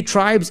these three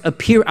tribes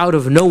appear out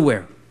of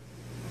nowhere.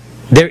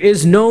 There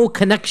is no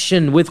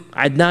connection with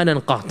Adnan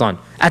and Qahtan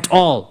at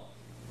all.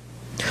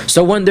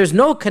 So when there's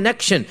no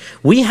connection,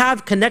 we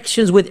have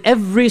connections with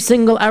every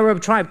single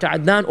Arab tribe to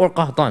Adnan or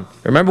Qahtan.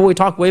 Remember we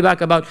talked way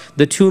back about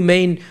the two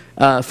main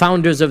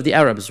founders of the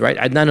Arabs, right?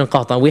 Adnan and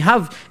Qahtan. We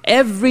have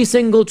every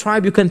single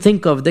tribe you can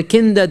think of, the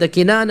Kinda, the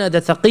Kinana,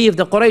 the Thaqif,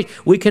 the Quraysh.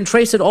 We can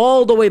trace it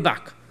all the way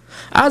back.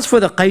 As for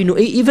the Qaynu,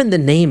 even the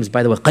names,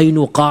 by the way,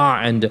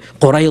 Qaynuqa and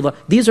Qurayza,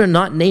 these are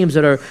not names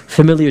that are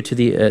familiar to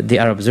the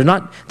Arabs. They're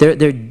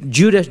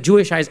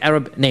Jewishized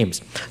Arab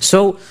names.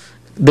 So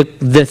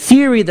the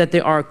theory that they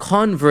are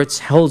converts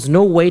holds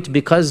no weight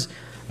because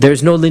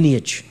there's no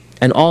lineage.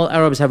 And all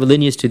Arabs have a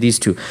lineage to these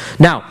two.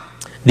 Now,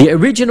 the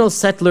original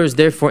settlers,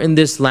 therefore, in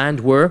this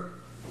land were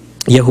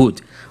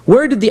Yahud.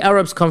 Where did the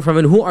Arabs come from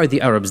and who are the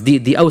Arabs?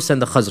 The Aus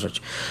and the Khazraj.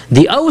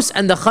 The Aus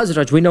and the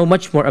Khazraj, we know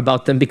much more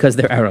about them because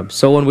they're Arabs.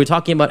 So when we're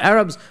talking about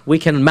Arabs, we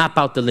can map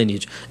out the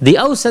lineage. The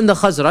Aus and the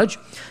Khazraj,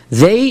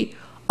 they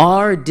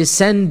are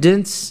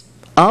descendants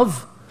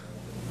of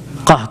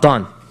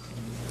Qahtan.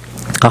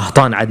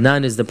 Qahtan,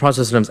 Adnan is the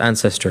Prophet's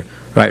ancestor.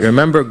 Right?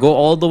 Remember, go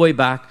all the way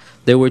back.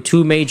 There were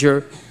two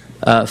major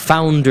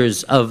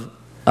founders of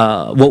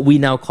what we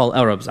now call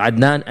Arabs,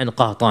 Adnan and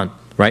Qahtan.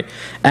 Right?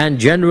 And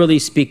generally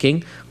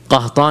speaking,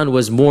 Qahtan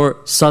was more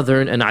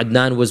southern and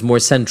Adnan was more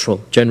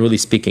central, generally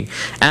speaking.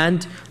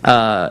 And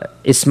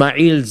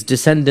Ismail's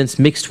descendants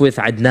mixed with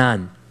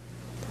Adnan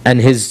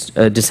and his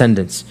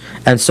descendants.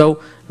 And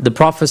so the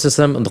Prophet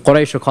and the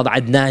Quraysh are called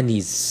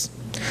Adnanis.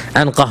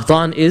 And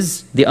Qahtan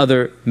is the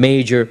other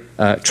major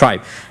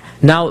tribe.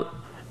 Now,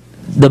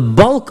 the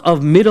bulk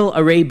of Middle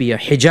Arabia,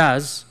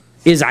 Hijaz,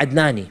 is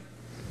Adnani.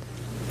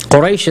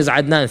 Quraysh is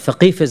Adnan,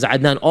 Thaqif is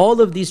Adnan, all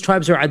of these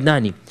tribes are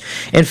Adnani.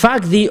 In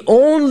fact, the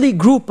only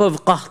group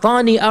of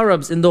Qahtani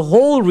Arabs in the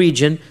whole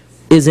region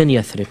is in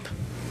Yathrib.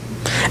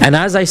 And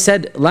as I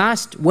said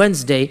last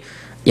Wednesday,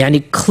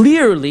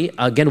 clearly,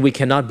 again we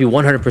cannot be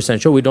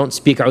 100% sure, we don't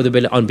speak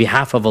on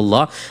behalf of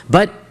Allah,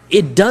 but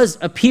it does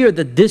appear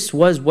that this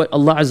was what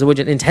Allah Azza wa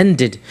Jal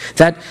intended,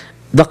 that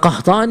the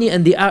Qahtani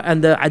and the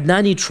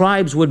Adnani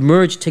tribes would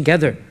merge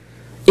together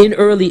in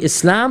early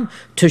Islam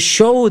to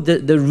show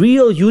the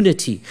real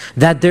unity,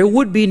 that there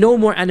would be no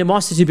more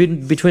animosity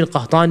between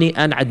Qahtani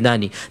and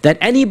Adnani, that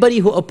anybody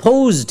who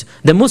opposed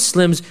the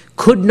Muslims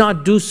could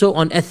not do so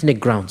on ethnic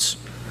grounds.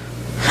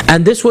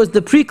 And this was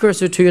the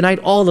precursor to unite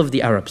all of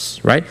the Arabs,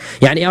 right?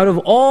 Out of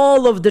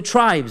all of the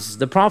tribes,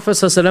 the Prophet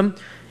ﷺ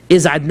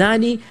is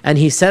Adnani and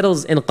he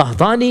settles in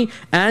Qahtani,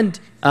 and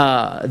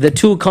the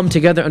two come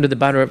together under the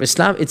banner of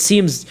Islam. It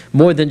seems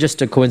more than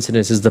just a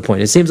coincidence is the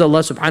point. It seems Allah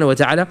subhanahu wa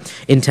ta'ala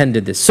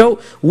intended this. So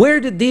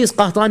where did these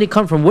Qahtani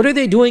come from? What are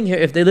they doing here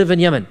if they live in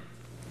Yemen?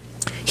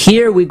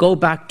 Here we go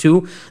back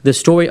to the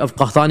story of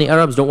Qahtani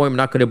Arabs. Don't worry, I'm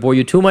not going to bore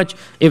you too much.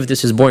 If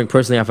this is boring,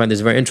 personally, I find this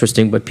very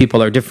interesting, but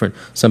people are different.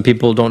 Some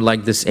people don't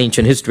like this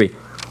ancient history.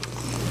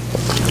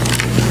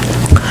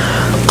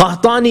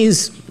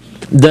 Qahtanis,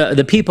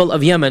 the people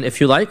of Yemen,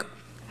 if you like,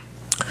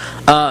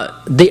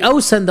 the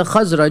Aus and the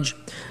Khazraj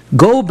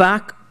go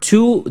back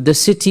to the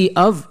city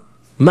of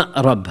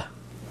Ma'rab.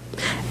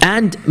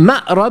 And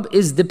Ma'rab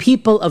is the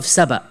people of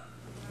Saba.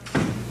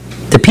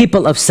 The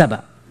people of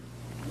Saba.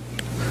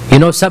 You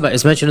know Saba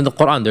is mentioned in the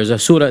Quran. There's a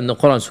surah in the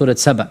Quran, Surah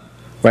Saba.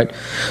 Right?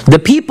 The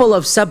people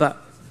of Saba,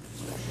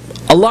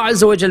 Allah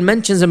Azza wa Jal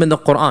mentions them in the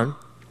Quran.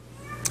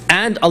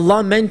 And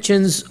Allah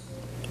mentions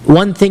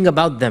one thing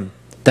about them.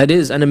 That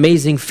is an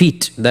amazing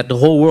feat that the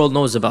whole world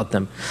knows about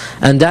them.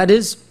 And that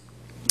is,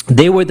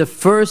 they were the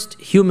first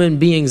human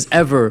beings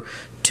ever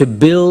to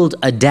build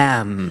a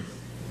dam.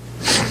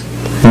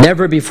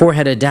 Never before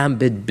had a dam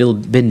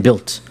been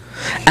built.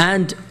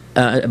 And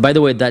by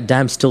the way, that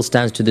dam still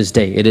stands to this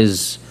day. It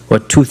is,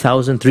 what,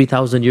 2,000,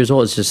 3,000 years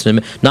old. It's just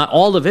not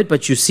all of it,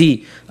 but you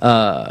see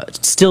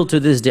still to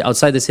this day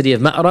outside the city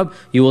of Ma'rab,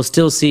 you will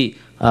still see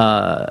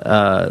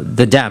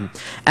the dam.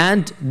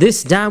 And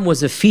this dam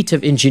was a feat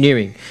of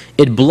engineering.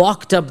 It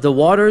blocked up the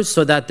waters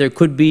so that there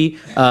could be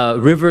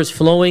rivers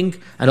flowing.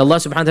 And Allah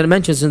subhanahu wa ta'ala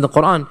mentions in the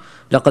Quran,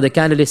 لَقَدْ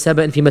كَانَ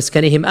لِسَبَأٍ فِي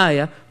مَسْكَنِهِمْ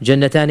آيَةٌ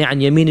جَنَّتَانِ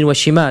عَنْ يَمِينٍ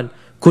وَشِمَالٍ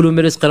كُلُوا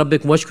مِنْ رِزْقِ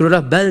رَبِّكُمْ وَاشْكُرُوا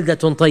لَهُ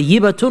بَلْدَةٌ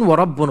طَيِّبَةٌ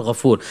وَرَبٌّ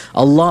غَفُورٌ.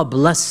 Allah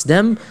blessed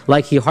them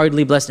like He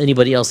hardly blessed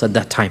anybody else at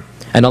that time.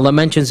 And Allah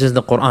mentions this in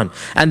the Quran.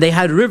 And they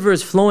had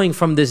rivers flowing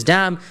from this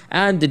dam,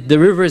 and the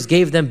rivers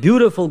gave them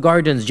beautiful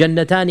gardens.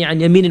 جَنَّتَانِ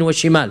عَنْ يَمِينٍ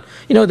وَشِمَالٍ.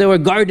 You know, there were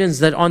gardens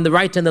that on the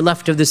right and the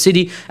left of the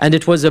city, and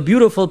it was a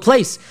beautiful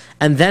place.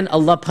 And then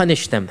Allah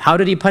punished them. How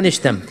did He punish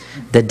them?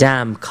 The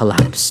dam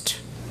collapsed.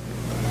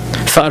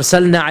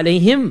 فَأَرْسَلْنَا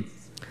عَلَيْهِمْ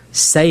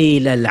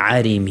سَيْلَ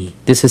الْعَرِمِ.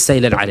 This is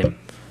Sayl al-Arim.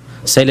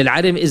 Sayl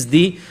al-Arim is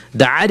the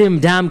Arim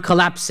dam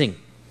collapsing.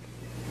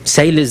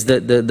 Sayl is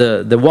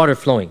the water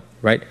flowing,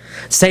 right?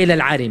 Sayl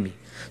al-Arimi.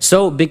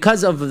 So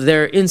because of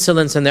their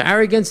insolence and their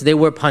arrogance, they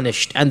were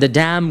punished and the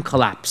dam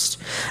collapsed.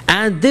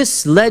 And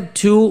this led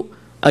to,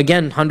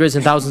 again, hundreds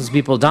and thousands of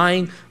people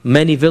dying,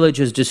 many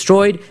villages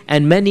destroyed,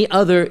 and many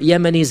other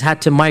Yemenis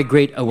had to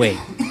migrate away.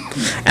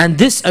 And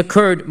this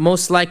occurred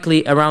most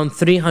likely around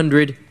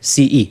 300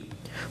 CE.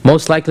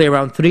 Most likely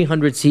around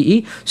 300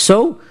 CE.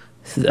 So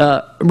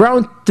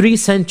around 3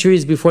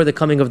 centuries before the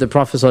coming of the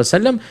Prophet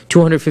ﷺ,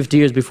 250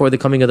 years before the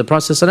coming of the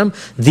Prophet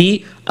ﷺ,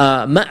 the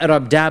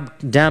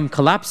Ma'rab dam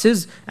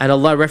collapses, and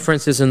Allah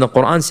references in the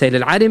Quran, Sayl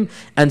al-Arim,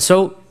 and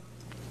so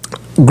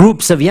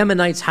groups of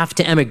Yemenites have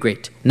to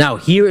emigrate. Now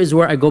here is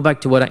where I go back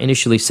to what I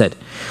initially said.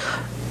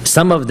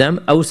 Some of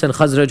them, Aus and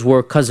Khazraj,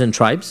 were cousin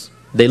tribes.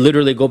 They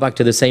literally go back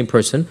to the same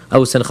person.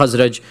 Aus and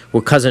Khazraj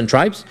were cousin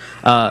tribes.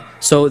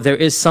 So there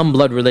is some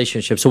blood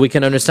relationship. So we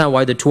can understand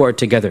why the two are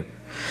together.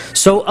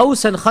 So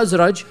Aus and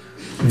Khazraj,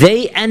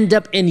 they end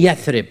up in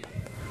Yathrib.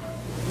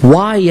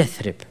 Why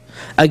Yathrib?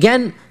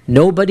 Again,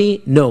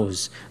 nobody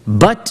knows.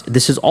 But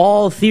this is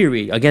all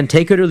theory. Again,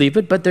 take it or leave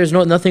it, but there's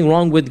nothing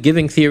wrong with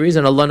giving theories,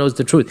 and Allah knows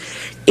the truth.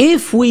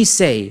 If we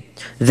say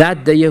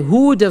that the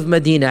Yahud of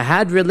Medina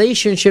had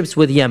relationships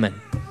with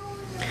Yemen,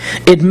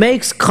 it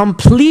makes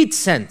complete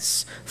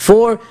sense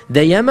for the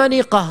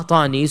Yemeni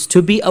Qahtanis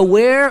to be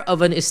aware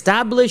of an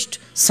established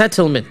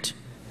settlement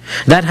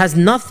that has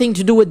nothing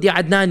to do with the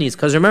Adnanis.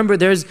 Because remember,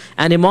 there's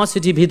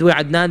animosity between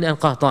Adnan and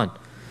Qahtan.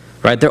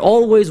 Right? There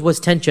always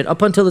was tension.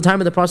 Up until the time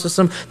of the Prophet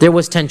ﷺ, there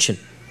was tension.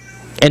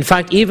 In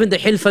fact, even the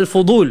Hilf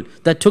al-Fudul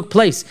that took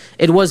place,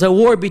 it was a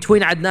war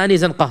between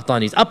Adnanis and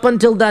Qahtanis. Up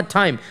until that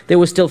time, they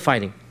were still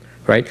fighting.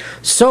 Right?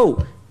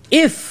 So,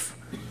 if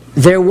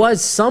there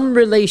was some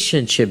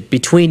relationship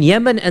between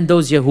Yemen and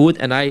those Yahud,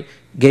 and I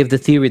gave the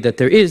theory that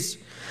there is,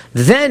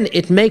 then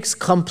it makes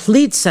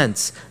complete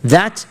sense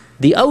that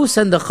the Aus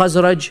and the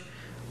Khazraj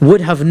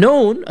would have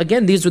known,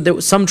 again, these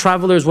were some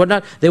travelers,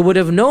 whatnot, they would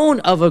have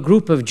known of a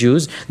group of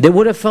Jews. They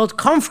would have felt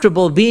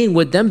comfortable being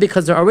with them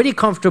because they're already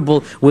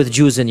comfortable with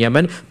Jews in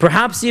Yemen.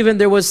 Perhaps even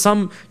there was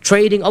some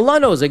trading.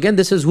 Allah knows. Again,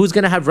 this is who's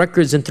going to have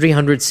records in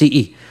 300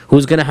 CE.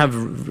 Who's going to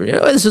have,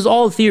 this is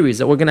all theories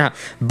that we're going to have.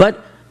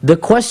 But the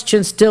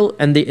question still,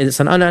 and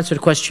it's an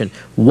unanswered question,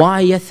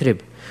 why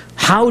Yathrib?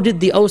 How did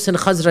the Aus and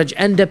Khazraj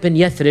end up in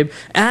Yathrib?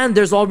 And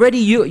there's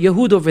already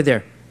Yahud over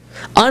there.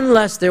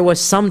 Unless there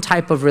was some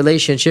type of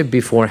relationship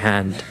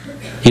beforehand.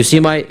 You see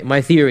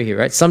my theory here,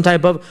 right? Some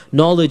type of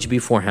knowledge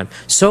beforehand.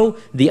 So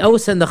the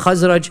Aus and the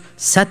Khazraj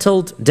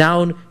settled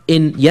down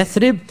in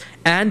Yathrib,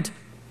 and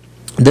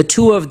the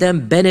two of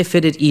them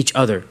benefited each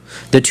other.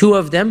 The two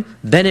of them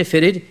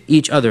benefited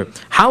each other.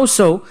 How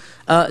so?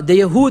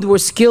 The Yahud were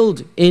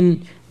skilled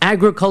in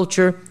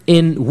agriculture,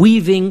 in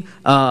weaving.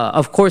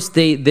 Of course,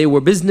 they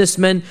were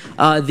businessmen.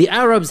 The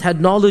Arabs had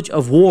knowledge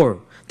of war.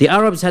 The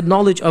Arabs had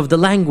knowledge of the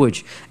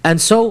language. And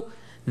so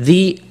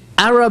the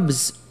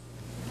Arabs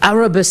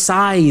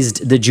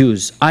Arabicized the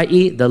Jews,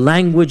 i.e. the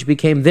language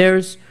became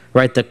theirs,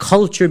 right? The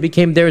culture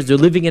became theirs. They're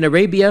living in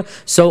Arabia,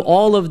 so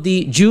all of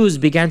the Jews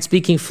began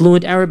speaking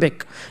fluent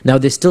Arabic. Now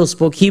they still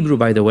spoke Hebrew,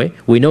 by the way.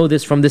 We know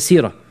this from the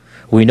Seerah.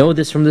 We know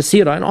this from the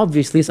Seerah, and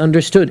obviously it's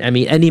understood. I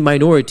mean, any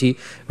minority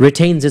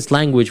retains its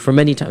language for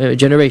many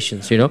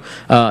generations,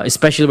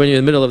 especially when you're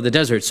in the middle of the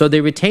desert. So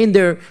they retained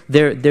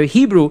their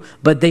Hebrew,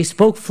 but they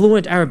spoke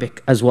fluent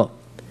Arabic as well.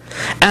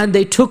 And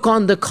they took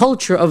on the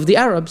culture of the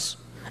Arabs,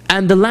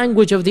 and the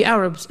language of the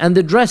Arabs, and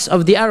the dress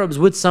of the Arabs,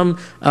 with some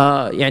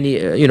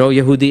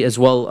Yahudi as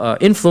well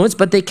influence,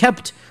 but they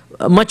kept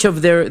much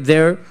of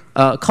their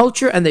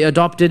culture, and they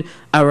adopted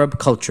Arab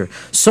culture.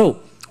 So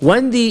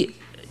when the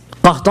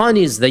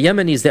Qahtanis, the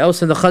Yemenis, the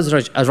Aus and the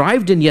Khazraj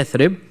arrived in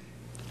Yathrib,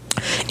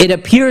 it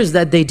appears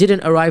that they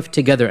didn't arrive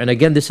together. And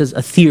again, this is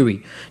a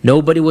theory.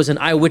 Nobody was an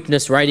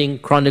eyewitness writing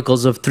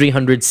chronicles of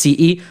 300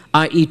 CE,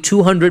 i.e.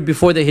 200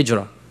 before the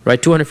Hijrah. Right,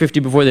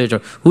 250 before the Hijrah.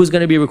 Who's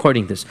going to be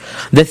recording this?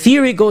 The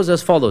theory goes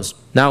as follows.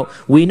 Now,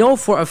 we know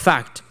for a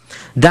fact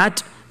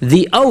that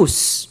the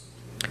Aus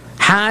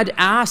had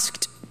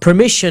asked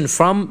permission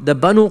from the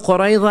Banu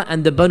Qurayza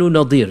and the Banu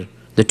Nadir,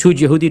 the two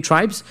Yahudi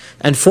tribes,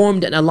 and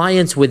formed an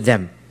alliance with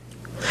them.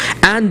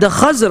 And the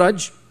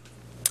Khazraj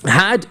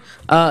had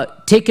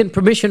taken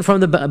permission from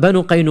the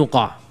Banu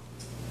Qaynuqa.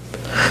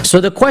 So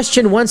the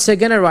question once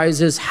again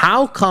arises,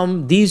 how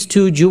come these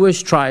two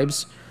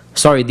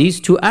these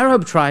two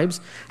Arab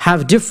tribes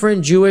have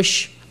different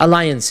Jewish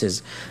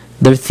alliances?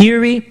 The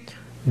theory,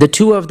 the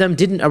two of them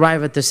didn't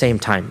arrive at the same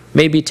time,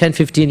 maybe 10,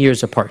 15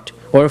 years apart,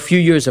 or a few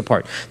years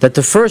apart. That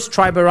the first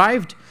tribe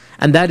arrived,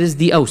 and that is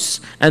the Aus.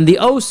 And the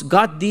Aus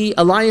got the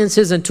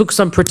alliances and took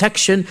some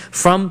protection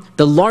from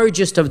the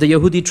largest of the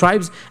Yahudi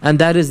tribes, and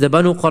that is the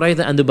Banu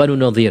Qurayza and the Banu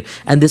Nadir.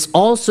 And this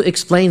also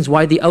explains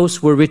why the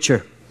Aus were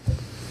richer.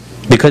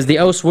 Because the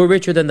Aus were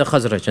richer than the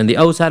Khazraj, and the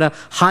Aus had a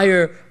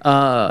higher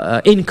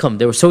income.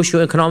 They were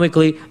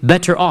socio-economically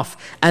better off,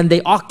 and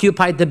they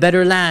occupied the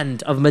better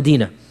land of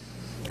Medina.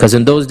 Because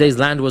in those days,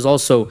 land was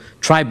also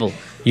tribal.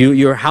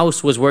 Your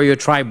house was where your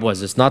tribe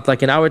was. It's not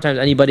like in our times,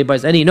 anybody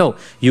buys any. No,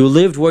 you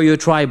lived where your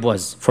tribe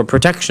was, for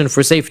protection,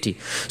 for safety.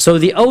 So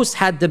the Aus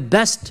had the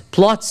best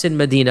plots in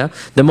Medina,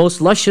 the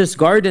most luscious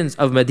gardens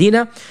of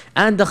Medina,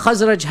 and the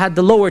Khazraj had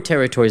the lower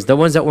territories, the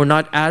ones that were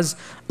not as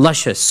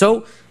luscious.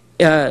 So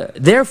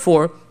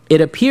therefore,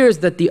 it appears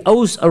that the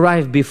Aus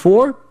arrived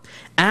before,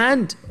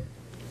 and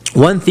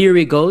one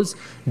theory goes,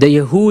 the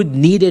Yahud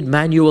needed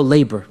manual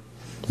labor.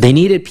 They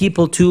needed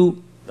people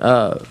to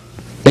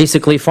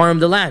basically farm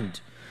the land.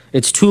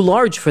 It's too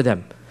large for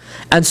them.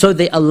 And so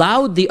they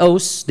allowed the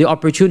Aus the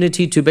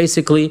opportunity to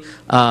basically,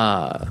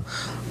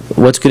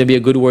 what's going to be a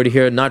good word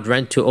here, not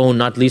rent to own,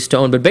 not lease to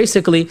own, but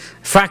basically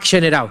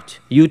fraction it out.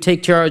 You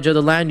take charge of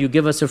the land, you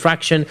give us a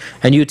fraction,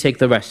 and you take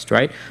the rest,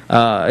 right?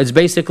 It's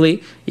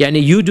basically,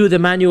 you do the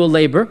manual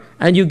labor,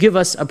 and you give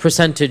us a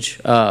percentage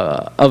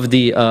of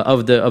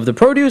the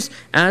produce,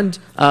 and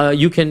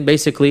you can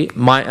basically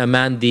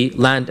man the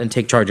land and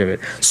take charge of it.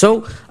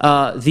 So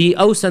the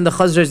Aus and the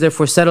Khazraj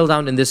therefore settle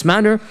down in this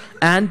manner,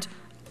 and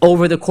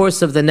over the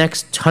course of the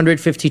next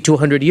 150,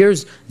 200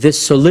 years,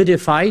 this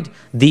solidified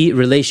the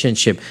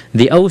relationship.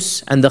 The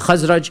Aus and the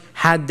Khazraj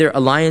had their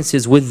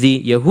alliances with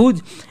the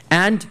Yahud,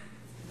 and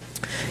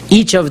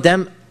each of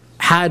them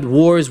had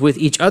wars with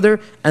each other,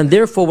 and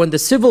therefore when the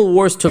civil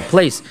wars took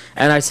place,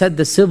 and I said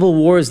the civil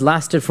wars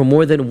lasted for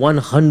more than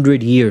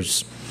 100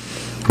 years.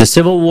 The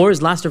civil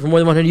wars lasted for more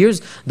than 100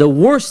 years. The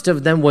worst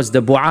of them was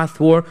the Bu'ath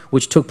war,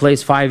 which took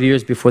place 5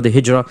 years before the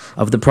Hijrah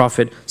of the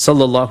Prophet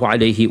sallallahu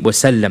alaihi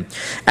wasallam.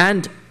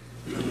 And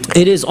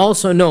it is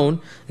also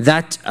known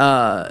that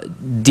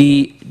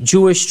the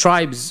Jewish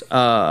tribes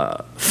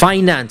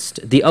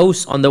financed the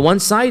Aus on the one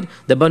side,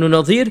 the Banu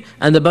Nadir,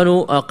 and the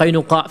Banu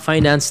Qaynuqa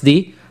financed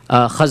the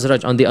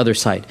Khazraj on the other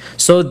side.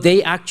 So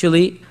they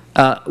actually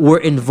were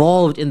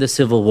involved in the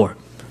civil war.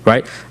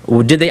 Right?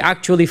 Did they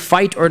actually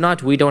fight or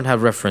not? We don't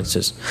have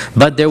references.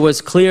 But there was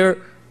clearly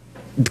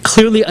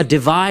a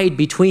divide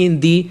between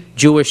the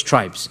Jewish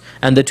tribes.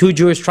 And the two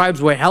Jewish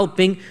tribes were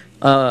helping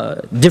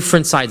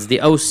different sides, the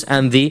Aus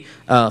and the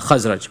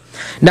Khazraj.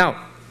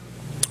 Now,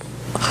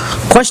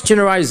 question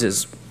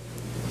arises.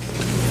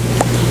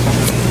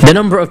 The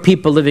number of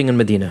people living in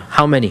Medina,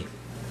 how many?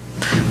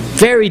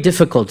 Very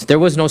difficult. There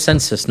was no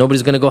census.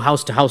 Nobody's going to go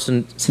house to house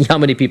and see how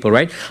many people,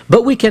 right?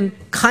 But we can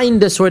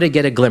kind of sort of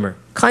get a glimmer.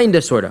 Kind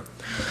of sort of.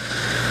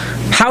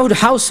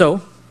 How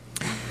so?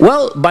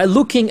 Well, by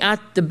looking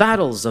at the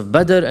battles of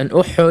Badr and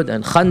Uhud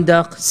and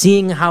Khandaq,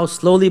 seeing how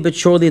slowly but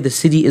surely the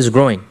city is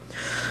growing.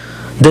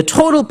 The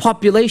total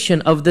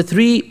population of the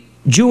three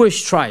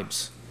Jewish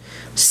tribes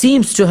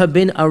seems to have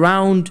been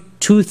around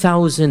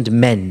 2,000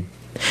 men.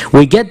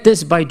 We get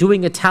this by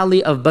doing a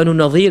tally of Banu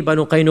Nadir,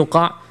 Banu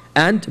Qaynuqa,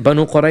 and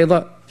Banu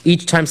Qurayza.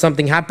 Each time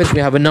something happens, we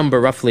have a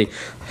number roughly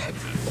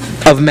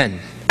of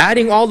men.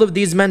 Adding all of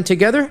these men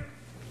together,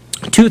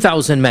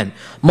 2,000 men.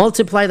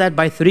 Multiply that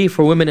by 3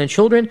 for women and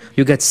children,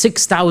 you get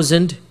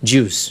 6,000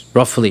 Jews,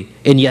 roughly,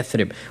 in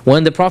Yathrib.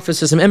 When the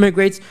Prophet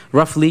immigrates,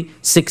 roughly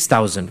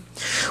 6,000.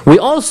 We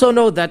also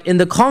know that in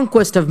the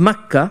conquest of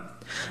Mecca,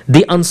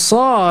 the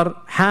Ansar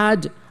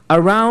had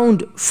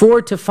around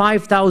 4,000 to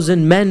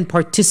 5,000 men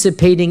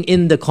participating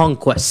in the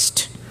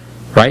conquest.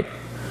 Right?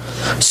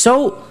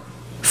 So,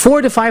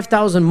 4 to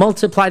 5,000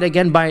 multiplied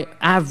again by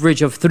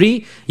average of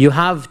 3, you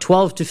have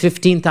 12 to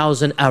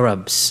 15,000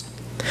 Arabs.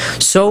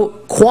 So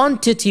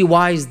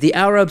quantity-wise, the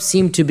Arabs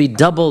seem to be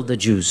double the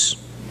Jews.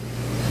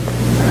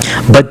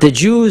 But the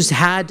Jews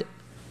had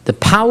the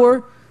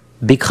power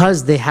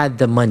because they had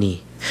the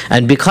money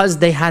and because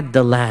they had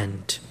the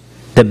land.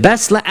 The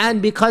best land, and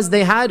because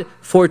they had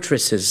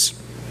fortresses.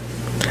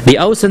 The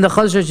Aus and the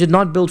Khazraj did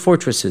not build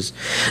fortresses.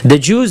 The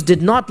Jews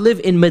did not live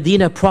in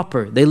Medina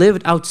proper. They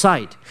lived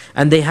outside.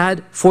 And they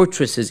had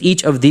fortresses,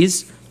 each of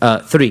these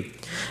 3.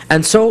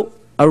 And so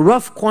a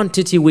rough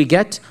quantity we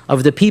get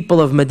of the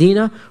people of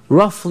Medina,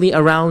 roughly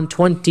around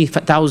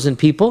 20,000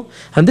 people.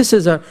 And this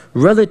is a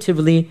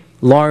relatively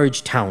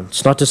large town.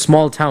 It's not a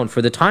small town.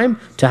 For the time,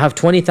 to have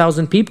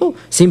 20,000 people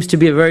seems to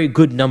be a very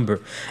good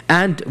number.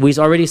 And we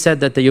already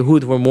said that the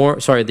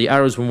the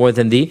Arabs were more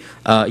than the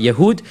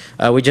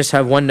Yahud. We just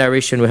have one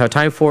narration we have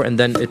time for, and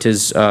then it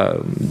is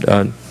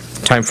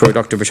time for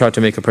Dr. Bashar to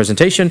make a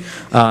presentation.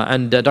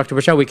 Dr.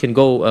 Bashar, we can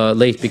go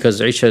late because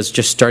Isha is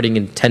just starting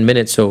in 10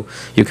 minutes, so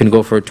you can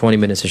go for 20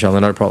 minutes, inshallah,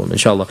 not a problem,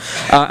 inshallah.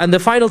 And the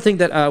final thing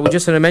that we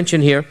just want to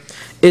mention here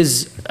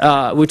is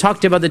we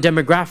talked about the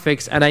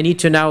demographics, and I need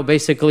to now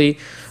basically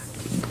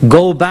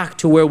go back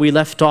to where we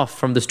left off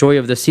from the story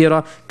of the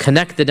Seerah,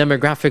 connect the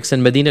demographics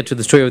in Medina to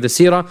the story of the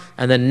Seerah,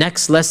 and then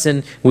next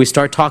lesson we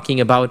start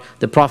talking about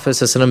the Prophet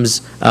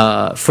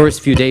ﷺ's first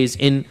few days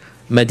in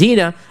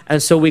Medina.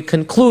 And so we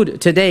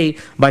conclude today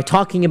by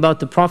talking about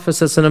the Prophet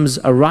ﷺ's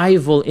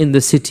arrival in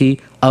the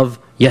city of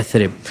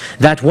Yathrib.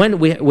 That when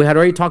we had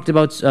already talked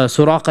about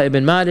Suraqa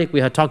ibn Malik,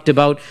 we had talked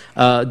about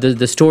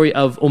the story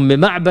of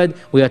Ma'bad,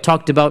 we had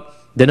talked about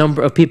the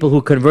number of people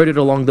who converted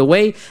along the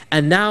way,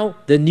 and now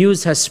the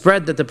news has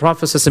spread that the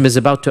Prophet ﷺ is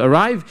about to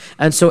arrive.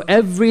 And so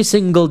every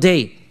single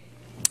day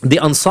the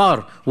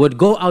Ansar would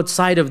go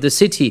outside of the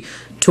city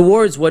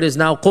towards what is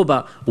now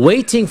Quba,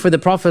 waiting for the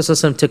Prophet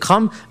ﷺ to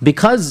come,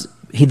 because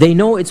they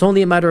know it's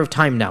only a matter of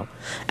time now.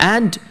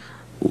 And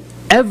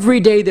every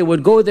day they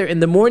would go there in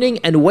the morning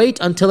and wait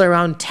until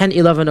around 10,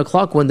 11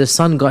 o'clock when the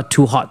sun got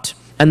too hot.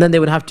 And then they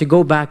would have to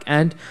go back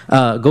and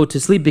go to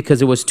sleep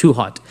because it was too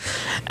hot.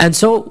 And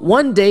so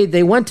one day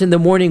they went in the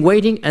morning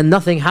waiting and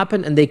nothing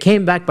happened, and they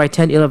came back by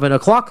 10, 11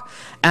 o'clock,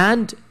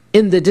 and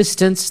in the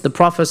distance the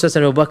Prophet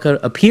and Abu Bakr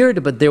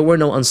appeared, but there were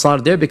no Ansar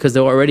there because they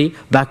were already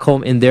back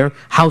home in their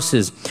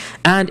houses.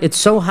 And it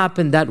so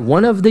happened that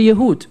one of the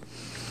Yahud,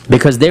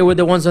 because they were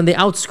the ones on the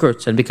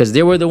outskirts, and because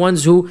they were the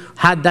ones who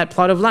had that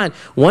plot of land,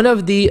 one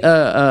of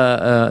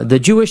the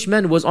Jewish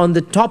men was on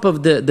the top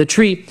of the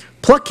tree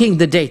plucking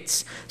the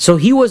dates. So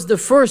he was the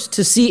first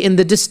to see in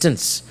the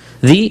distance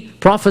the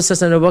Prophet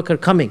and Abu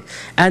Bakr coming.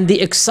 And the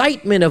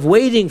excitement of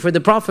waiting for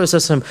the Prophet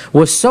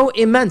was so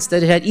immense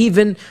that it had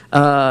even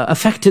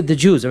affected the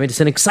Jews. I mean, it's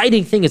an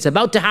exciting thing, it's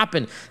about to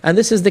happen. And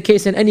this is the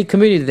case in any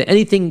community, that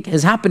anything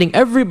is happening,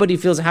 everybody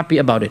feels happy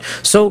about it.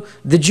 So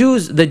the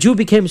Jew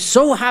became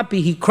so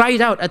happy, he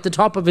cried out at the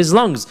top of his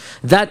lungs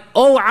that,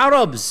 "O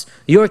Arabs,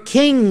 your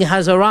king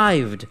has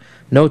arrived."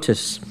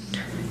 Notice,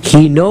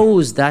 he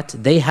knows that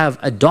they have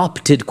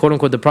adopted, quote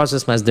unquote, the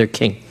Prophet as their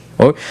king.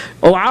 Or,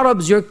 "O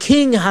Arabs, your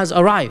king has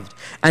arrived."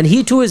 And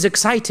he too is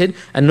excited.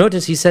 And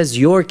notice he says,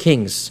 "your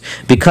kings."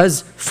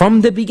 Because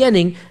from the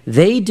beginning,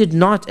 they did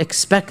not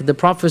expect the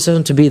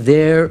Prophet to be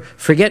their,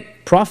 forget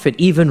prophet,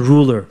 even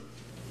ruler.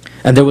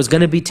 And there was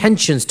going to be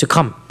tensions to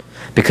come.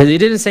 Because he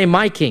didn't say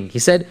my king, he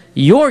said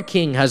your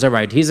king has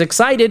arrived. He's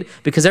excited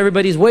because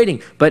everybody's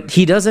waiting, but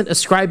he doesn't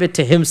ascribe it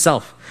to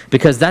himself,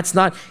 because that's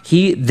not,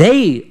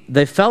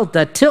 they felt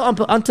that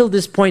until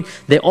this point,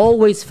 they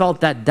always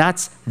felt that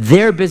that's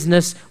their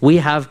business, we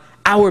have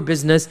our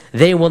business,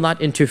 they will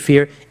not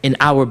interfere in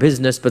our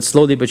business. But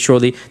slowly but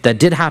surely that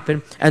did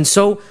happen. And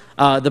so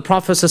the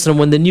Prophet ﷺ,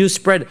 when the news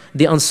spread,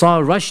 the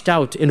Ansar rushed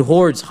out in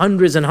hordes,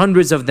 hundreds and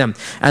hundreds of them.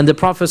 And the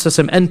Prophet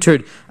ﷺ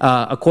entered,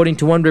 according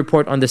to one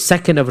report, on the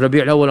 2nd of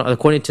Rabi' al-Awwal,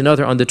 according to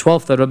another, on the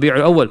 12th of Rabi'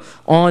 al-Awwal,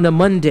 on a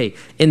Monday,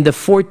 in the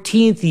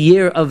 14th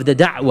year of the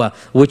Da'wah,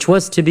 which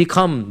was to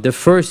become the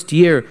first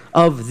year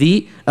of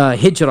the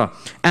Hijrah.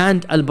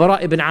 And Al-Bara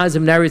ibn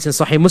Azim narrates in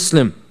Sahih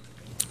Muslim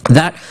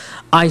that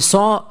I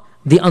saw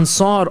the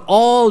Ansar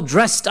all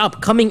dressed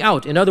up, coming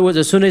out. In other words,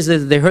 as soon as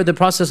they heard the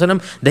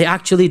Prophet, they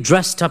actually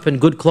dressed up in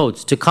good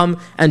clothes to come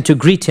and to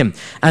greet him.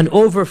 And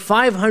over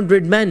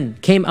 500 men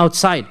came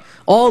outside,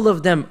 all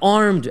of them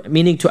armed,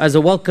 meaning as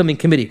a welcoming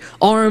committee,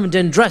 armed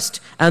and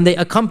dressed, and they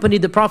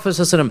accompanied the Prophet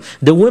ﷺ.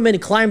 The women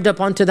climbed up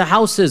onto the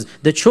houses,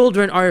 the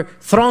children are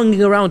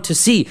thronging around to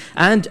see,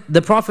 and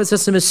the Prophet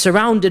ﷺ is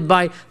surrounded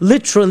by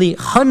literally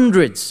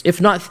hundreds,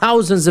 if not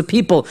thousands of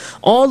people,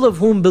 all of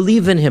whom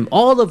believe in him,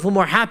 all of whom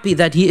are happy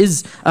that he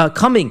is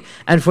coming.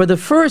 And for the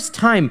first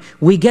time,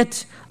 we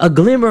get a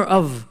glimmer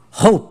of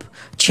hope.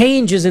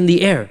 Change is in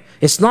the air.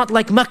 It's not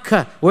like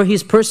Mecca, where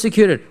he's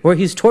persecuted, where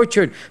he's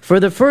tortured.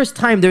 For the first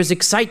time, there's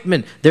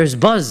excitement, there's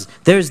buzz,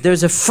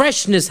 there's a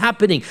freshness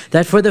happening,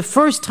 that for the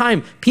first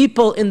time,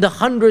 people in the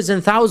hundreds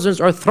and thousands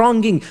are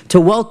thronging to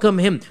welcome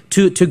him,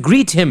 to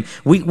greet him.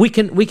 We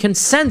can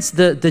sense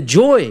the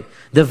joy,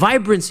 the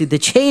vibrancy, the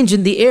change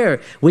in the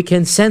air, we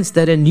can sense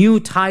that a new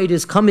tide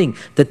is coming,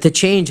 that the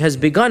change has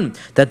begun,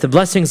 that the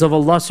blessings of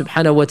Allah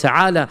subhanahu wa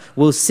ta'ala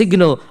will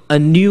signal a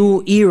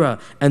new era.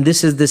 And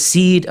this is the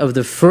seed of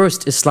the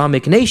first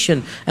Islamic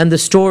nation, and the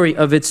story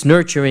of its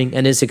nurturing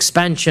and its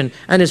expansion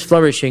and its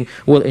flourishing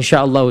will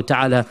inshaAllah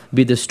ta'ala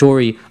be the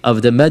story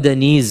of the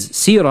Madani's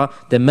Seerah,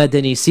 the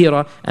Madani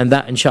Seerah, and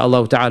that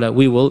inshaAllah ta'ala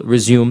we will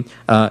resume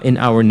in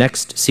our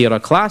next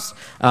Seerah class.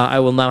 I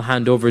will now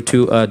hand over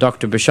to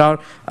Dr. Bashar.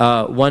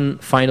 One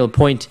final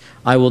point,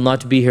 I will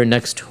not be here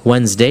next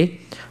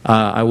Wednesday.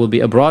 I will be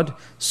abroad,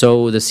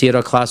 so the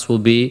Seerah class will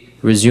be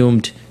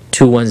resumed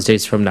 2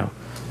 Wednesdays from now.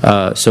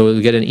 So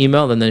we'll get an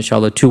email, and then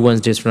inshallah 2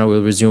 Wednesdays from now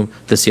we'll resume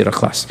the Seerah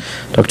class.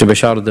 Dr.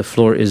 Bashar, the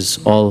floor is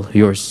all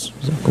yours.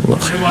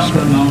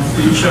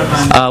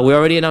 We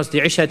already announced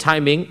the Isha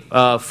timing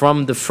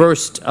from the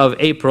 1st of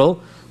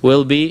April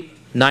will be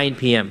 9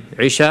 p.m.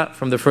 Isha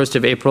from the 1st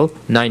of April,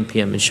 9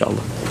 p.m.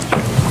 inshallah.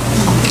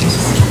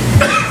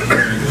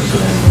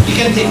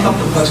 You can take a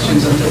couple of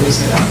questions until we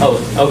set up. Oh,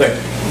 okay.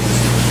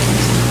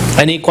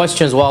 Any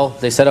questions while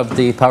they set up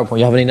the PowerPoint?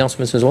 You have any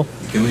announcements as well?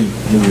 Can we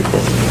move your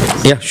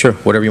phone? Yeah, sure.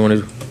 Whatever you want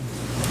to do.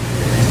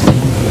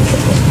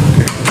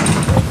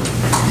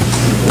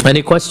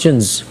 Any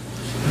questions?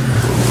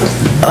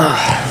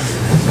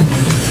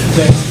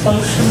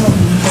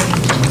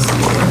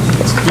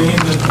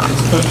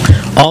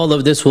 All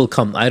of this will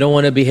come. I don't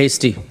want to be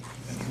hasty.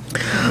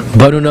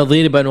 Banu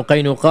Nadir, Banu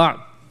Qaynuqa',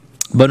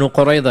 Banu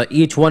Qurayza,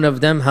 each one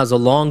of them has a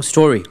long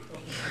story.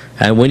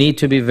 And we need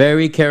to be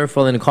very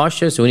careful and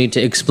cautious. We need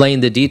to explain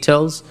the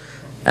details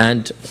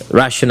and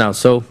rationale.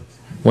 So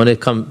when the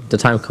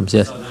time comes,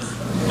 yes. So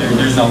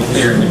there's no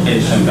clear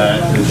indication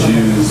that the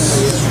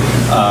Jews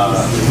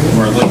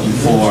were looking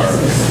for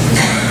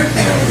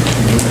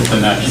the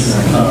next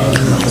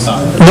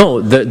Messiah.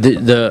 No,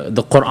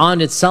 the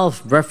Quran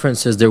itself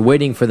references they're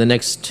waiting for the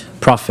next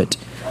prophet.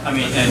 I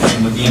mean, in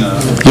Medina.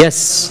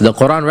 Yes, the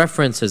Quran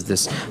references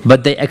this,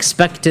 but they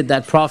expected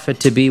that prophet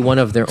to be one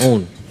of their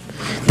own.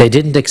 They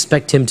didn't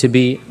expect him to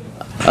be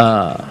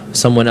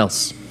someone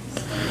else.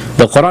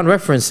 The Quran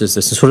references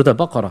this in Surah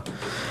Al-Baqarah.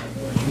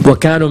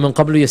 وَكَانُوا مِن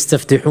قَبْلُ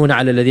يَسْتَفْتِحُونَ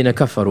عَلَى الَّذِينَ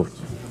كَفَرُوا.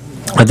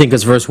 I think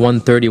it's verse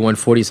 130,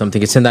 140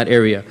 something. It's in that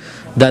area.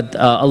 That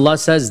Allah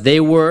says they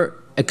were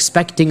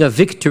expecting a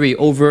victory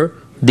over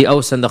the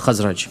Aus and the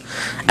Khazraj.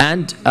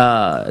 And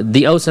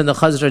the Aus and the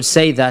Khazraj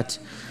say that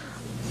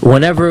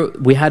whenever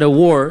we had a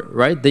war,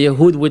 right, the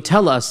Yahud would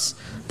tell us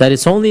that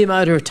it's only a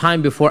matter of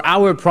time before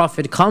our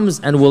prophet comes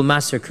and will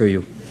massacre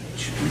you.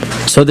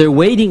 So they're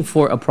waiting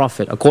for a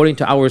prophet. According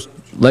to our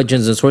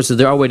legends and sources,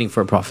 they are waiting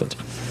for a prophet.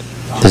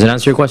 Does it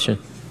answer your question?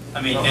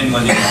 I mean, in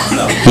Medina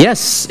itself.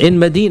 Yes, in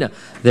Medina.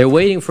 They're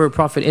waiting for a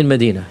prophet in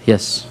Medina.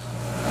 Yes.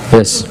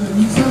 Yes.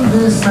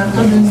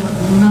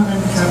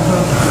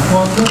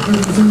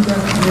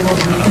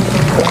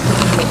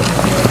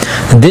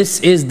 This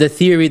is the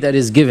theory that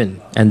is given,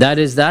 and that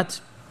is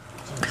that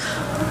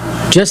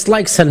just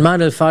like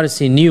Salman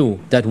al-Farisi knew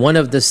that one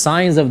of the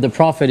signs of the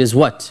prophet is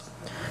what?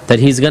 That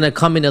he's going to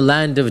come in a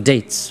land of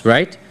dates,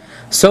 right?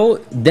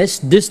 So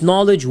this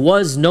knowledge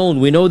was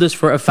known. We know this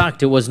for a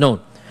fact, it was known.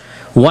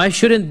 Why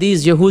shouldn't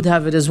these Yahud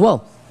have it as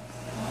well?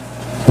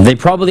 They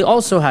probably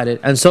also had it.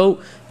 And so,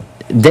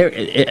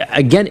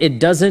 again, it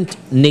doesn't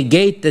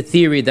negate the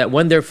theory that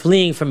when they're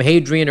fleeing from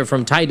Hadrian or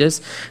from Titus,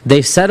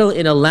 they settle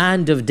in a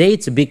land of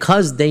dates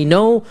because they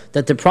know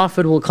that the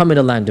Prophet will come in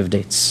a land of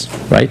dates.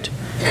 Right?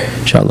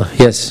 Inshallah.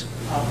 Yes?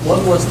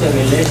 What was the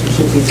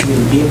relationship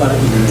between Bibar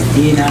in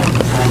Medina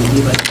and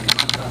Bibar in Makkah?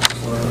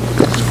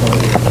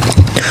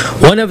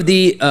 One of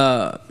the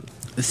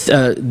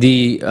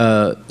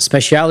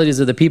specialities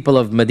of the people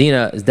of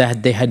Medina is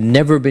that they had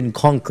never been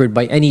conquered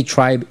by any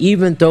tribe,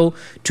 even though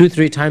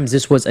 2-3 times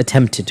this was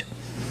attempted.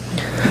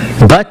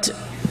 But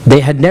they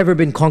had never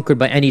been conquered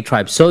by any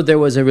tribe. So there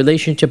was a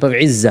relationship of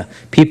izzah.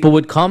 People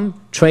would come,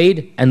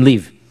 trade, and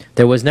leave.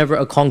 There was never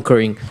a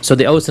conquering. So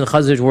the Aus and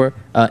Khazraj were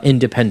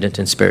independent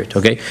in spirit.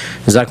 Okay?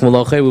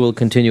 Jazakumullah khair. We will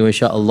continue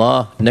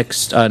inshallah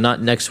next,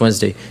 not next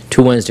Wednesday,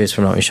 2 Wednesdays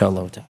from now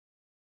inshallah.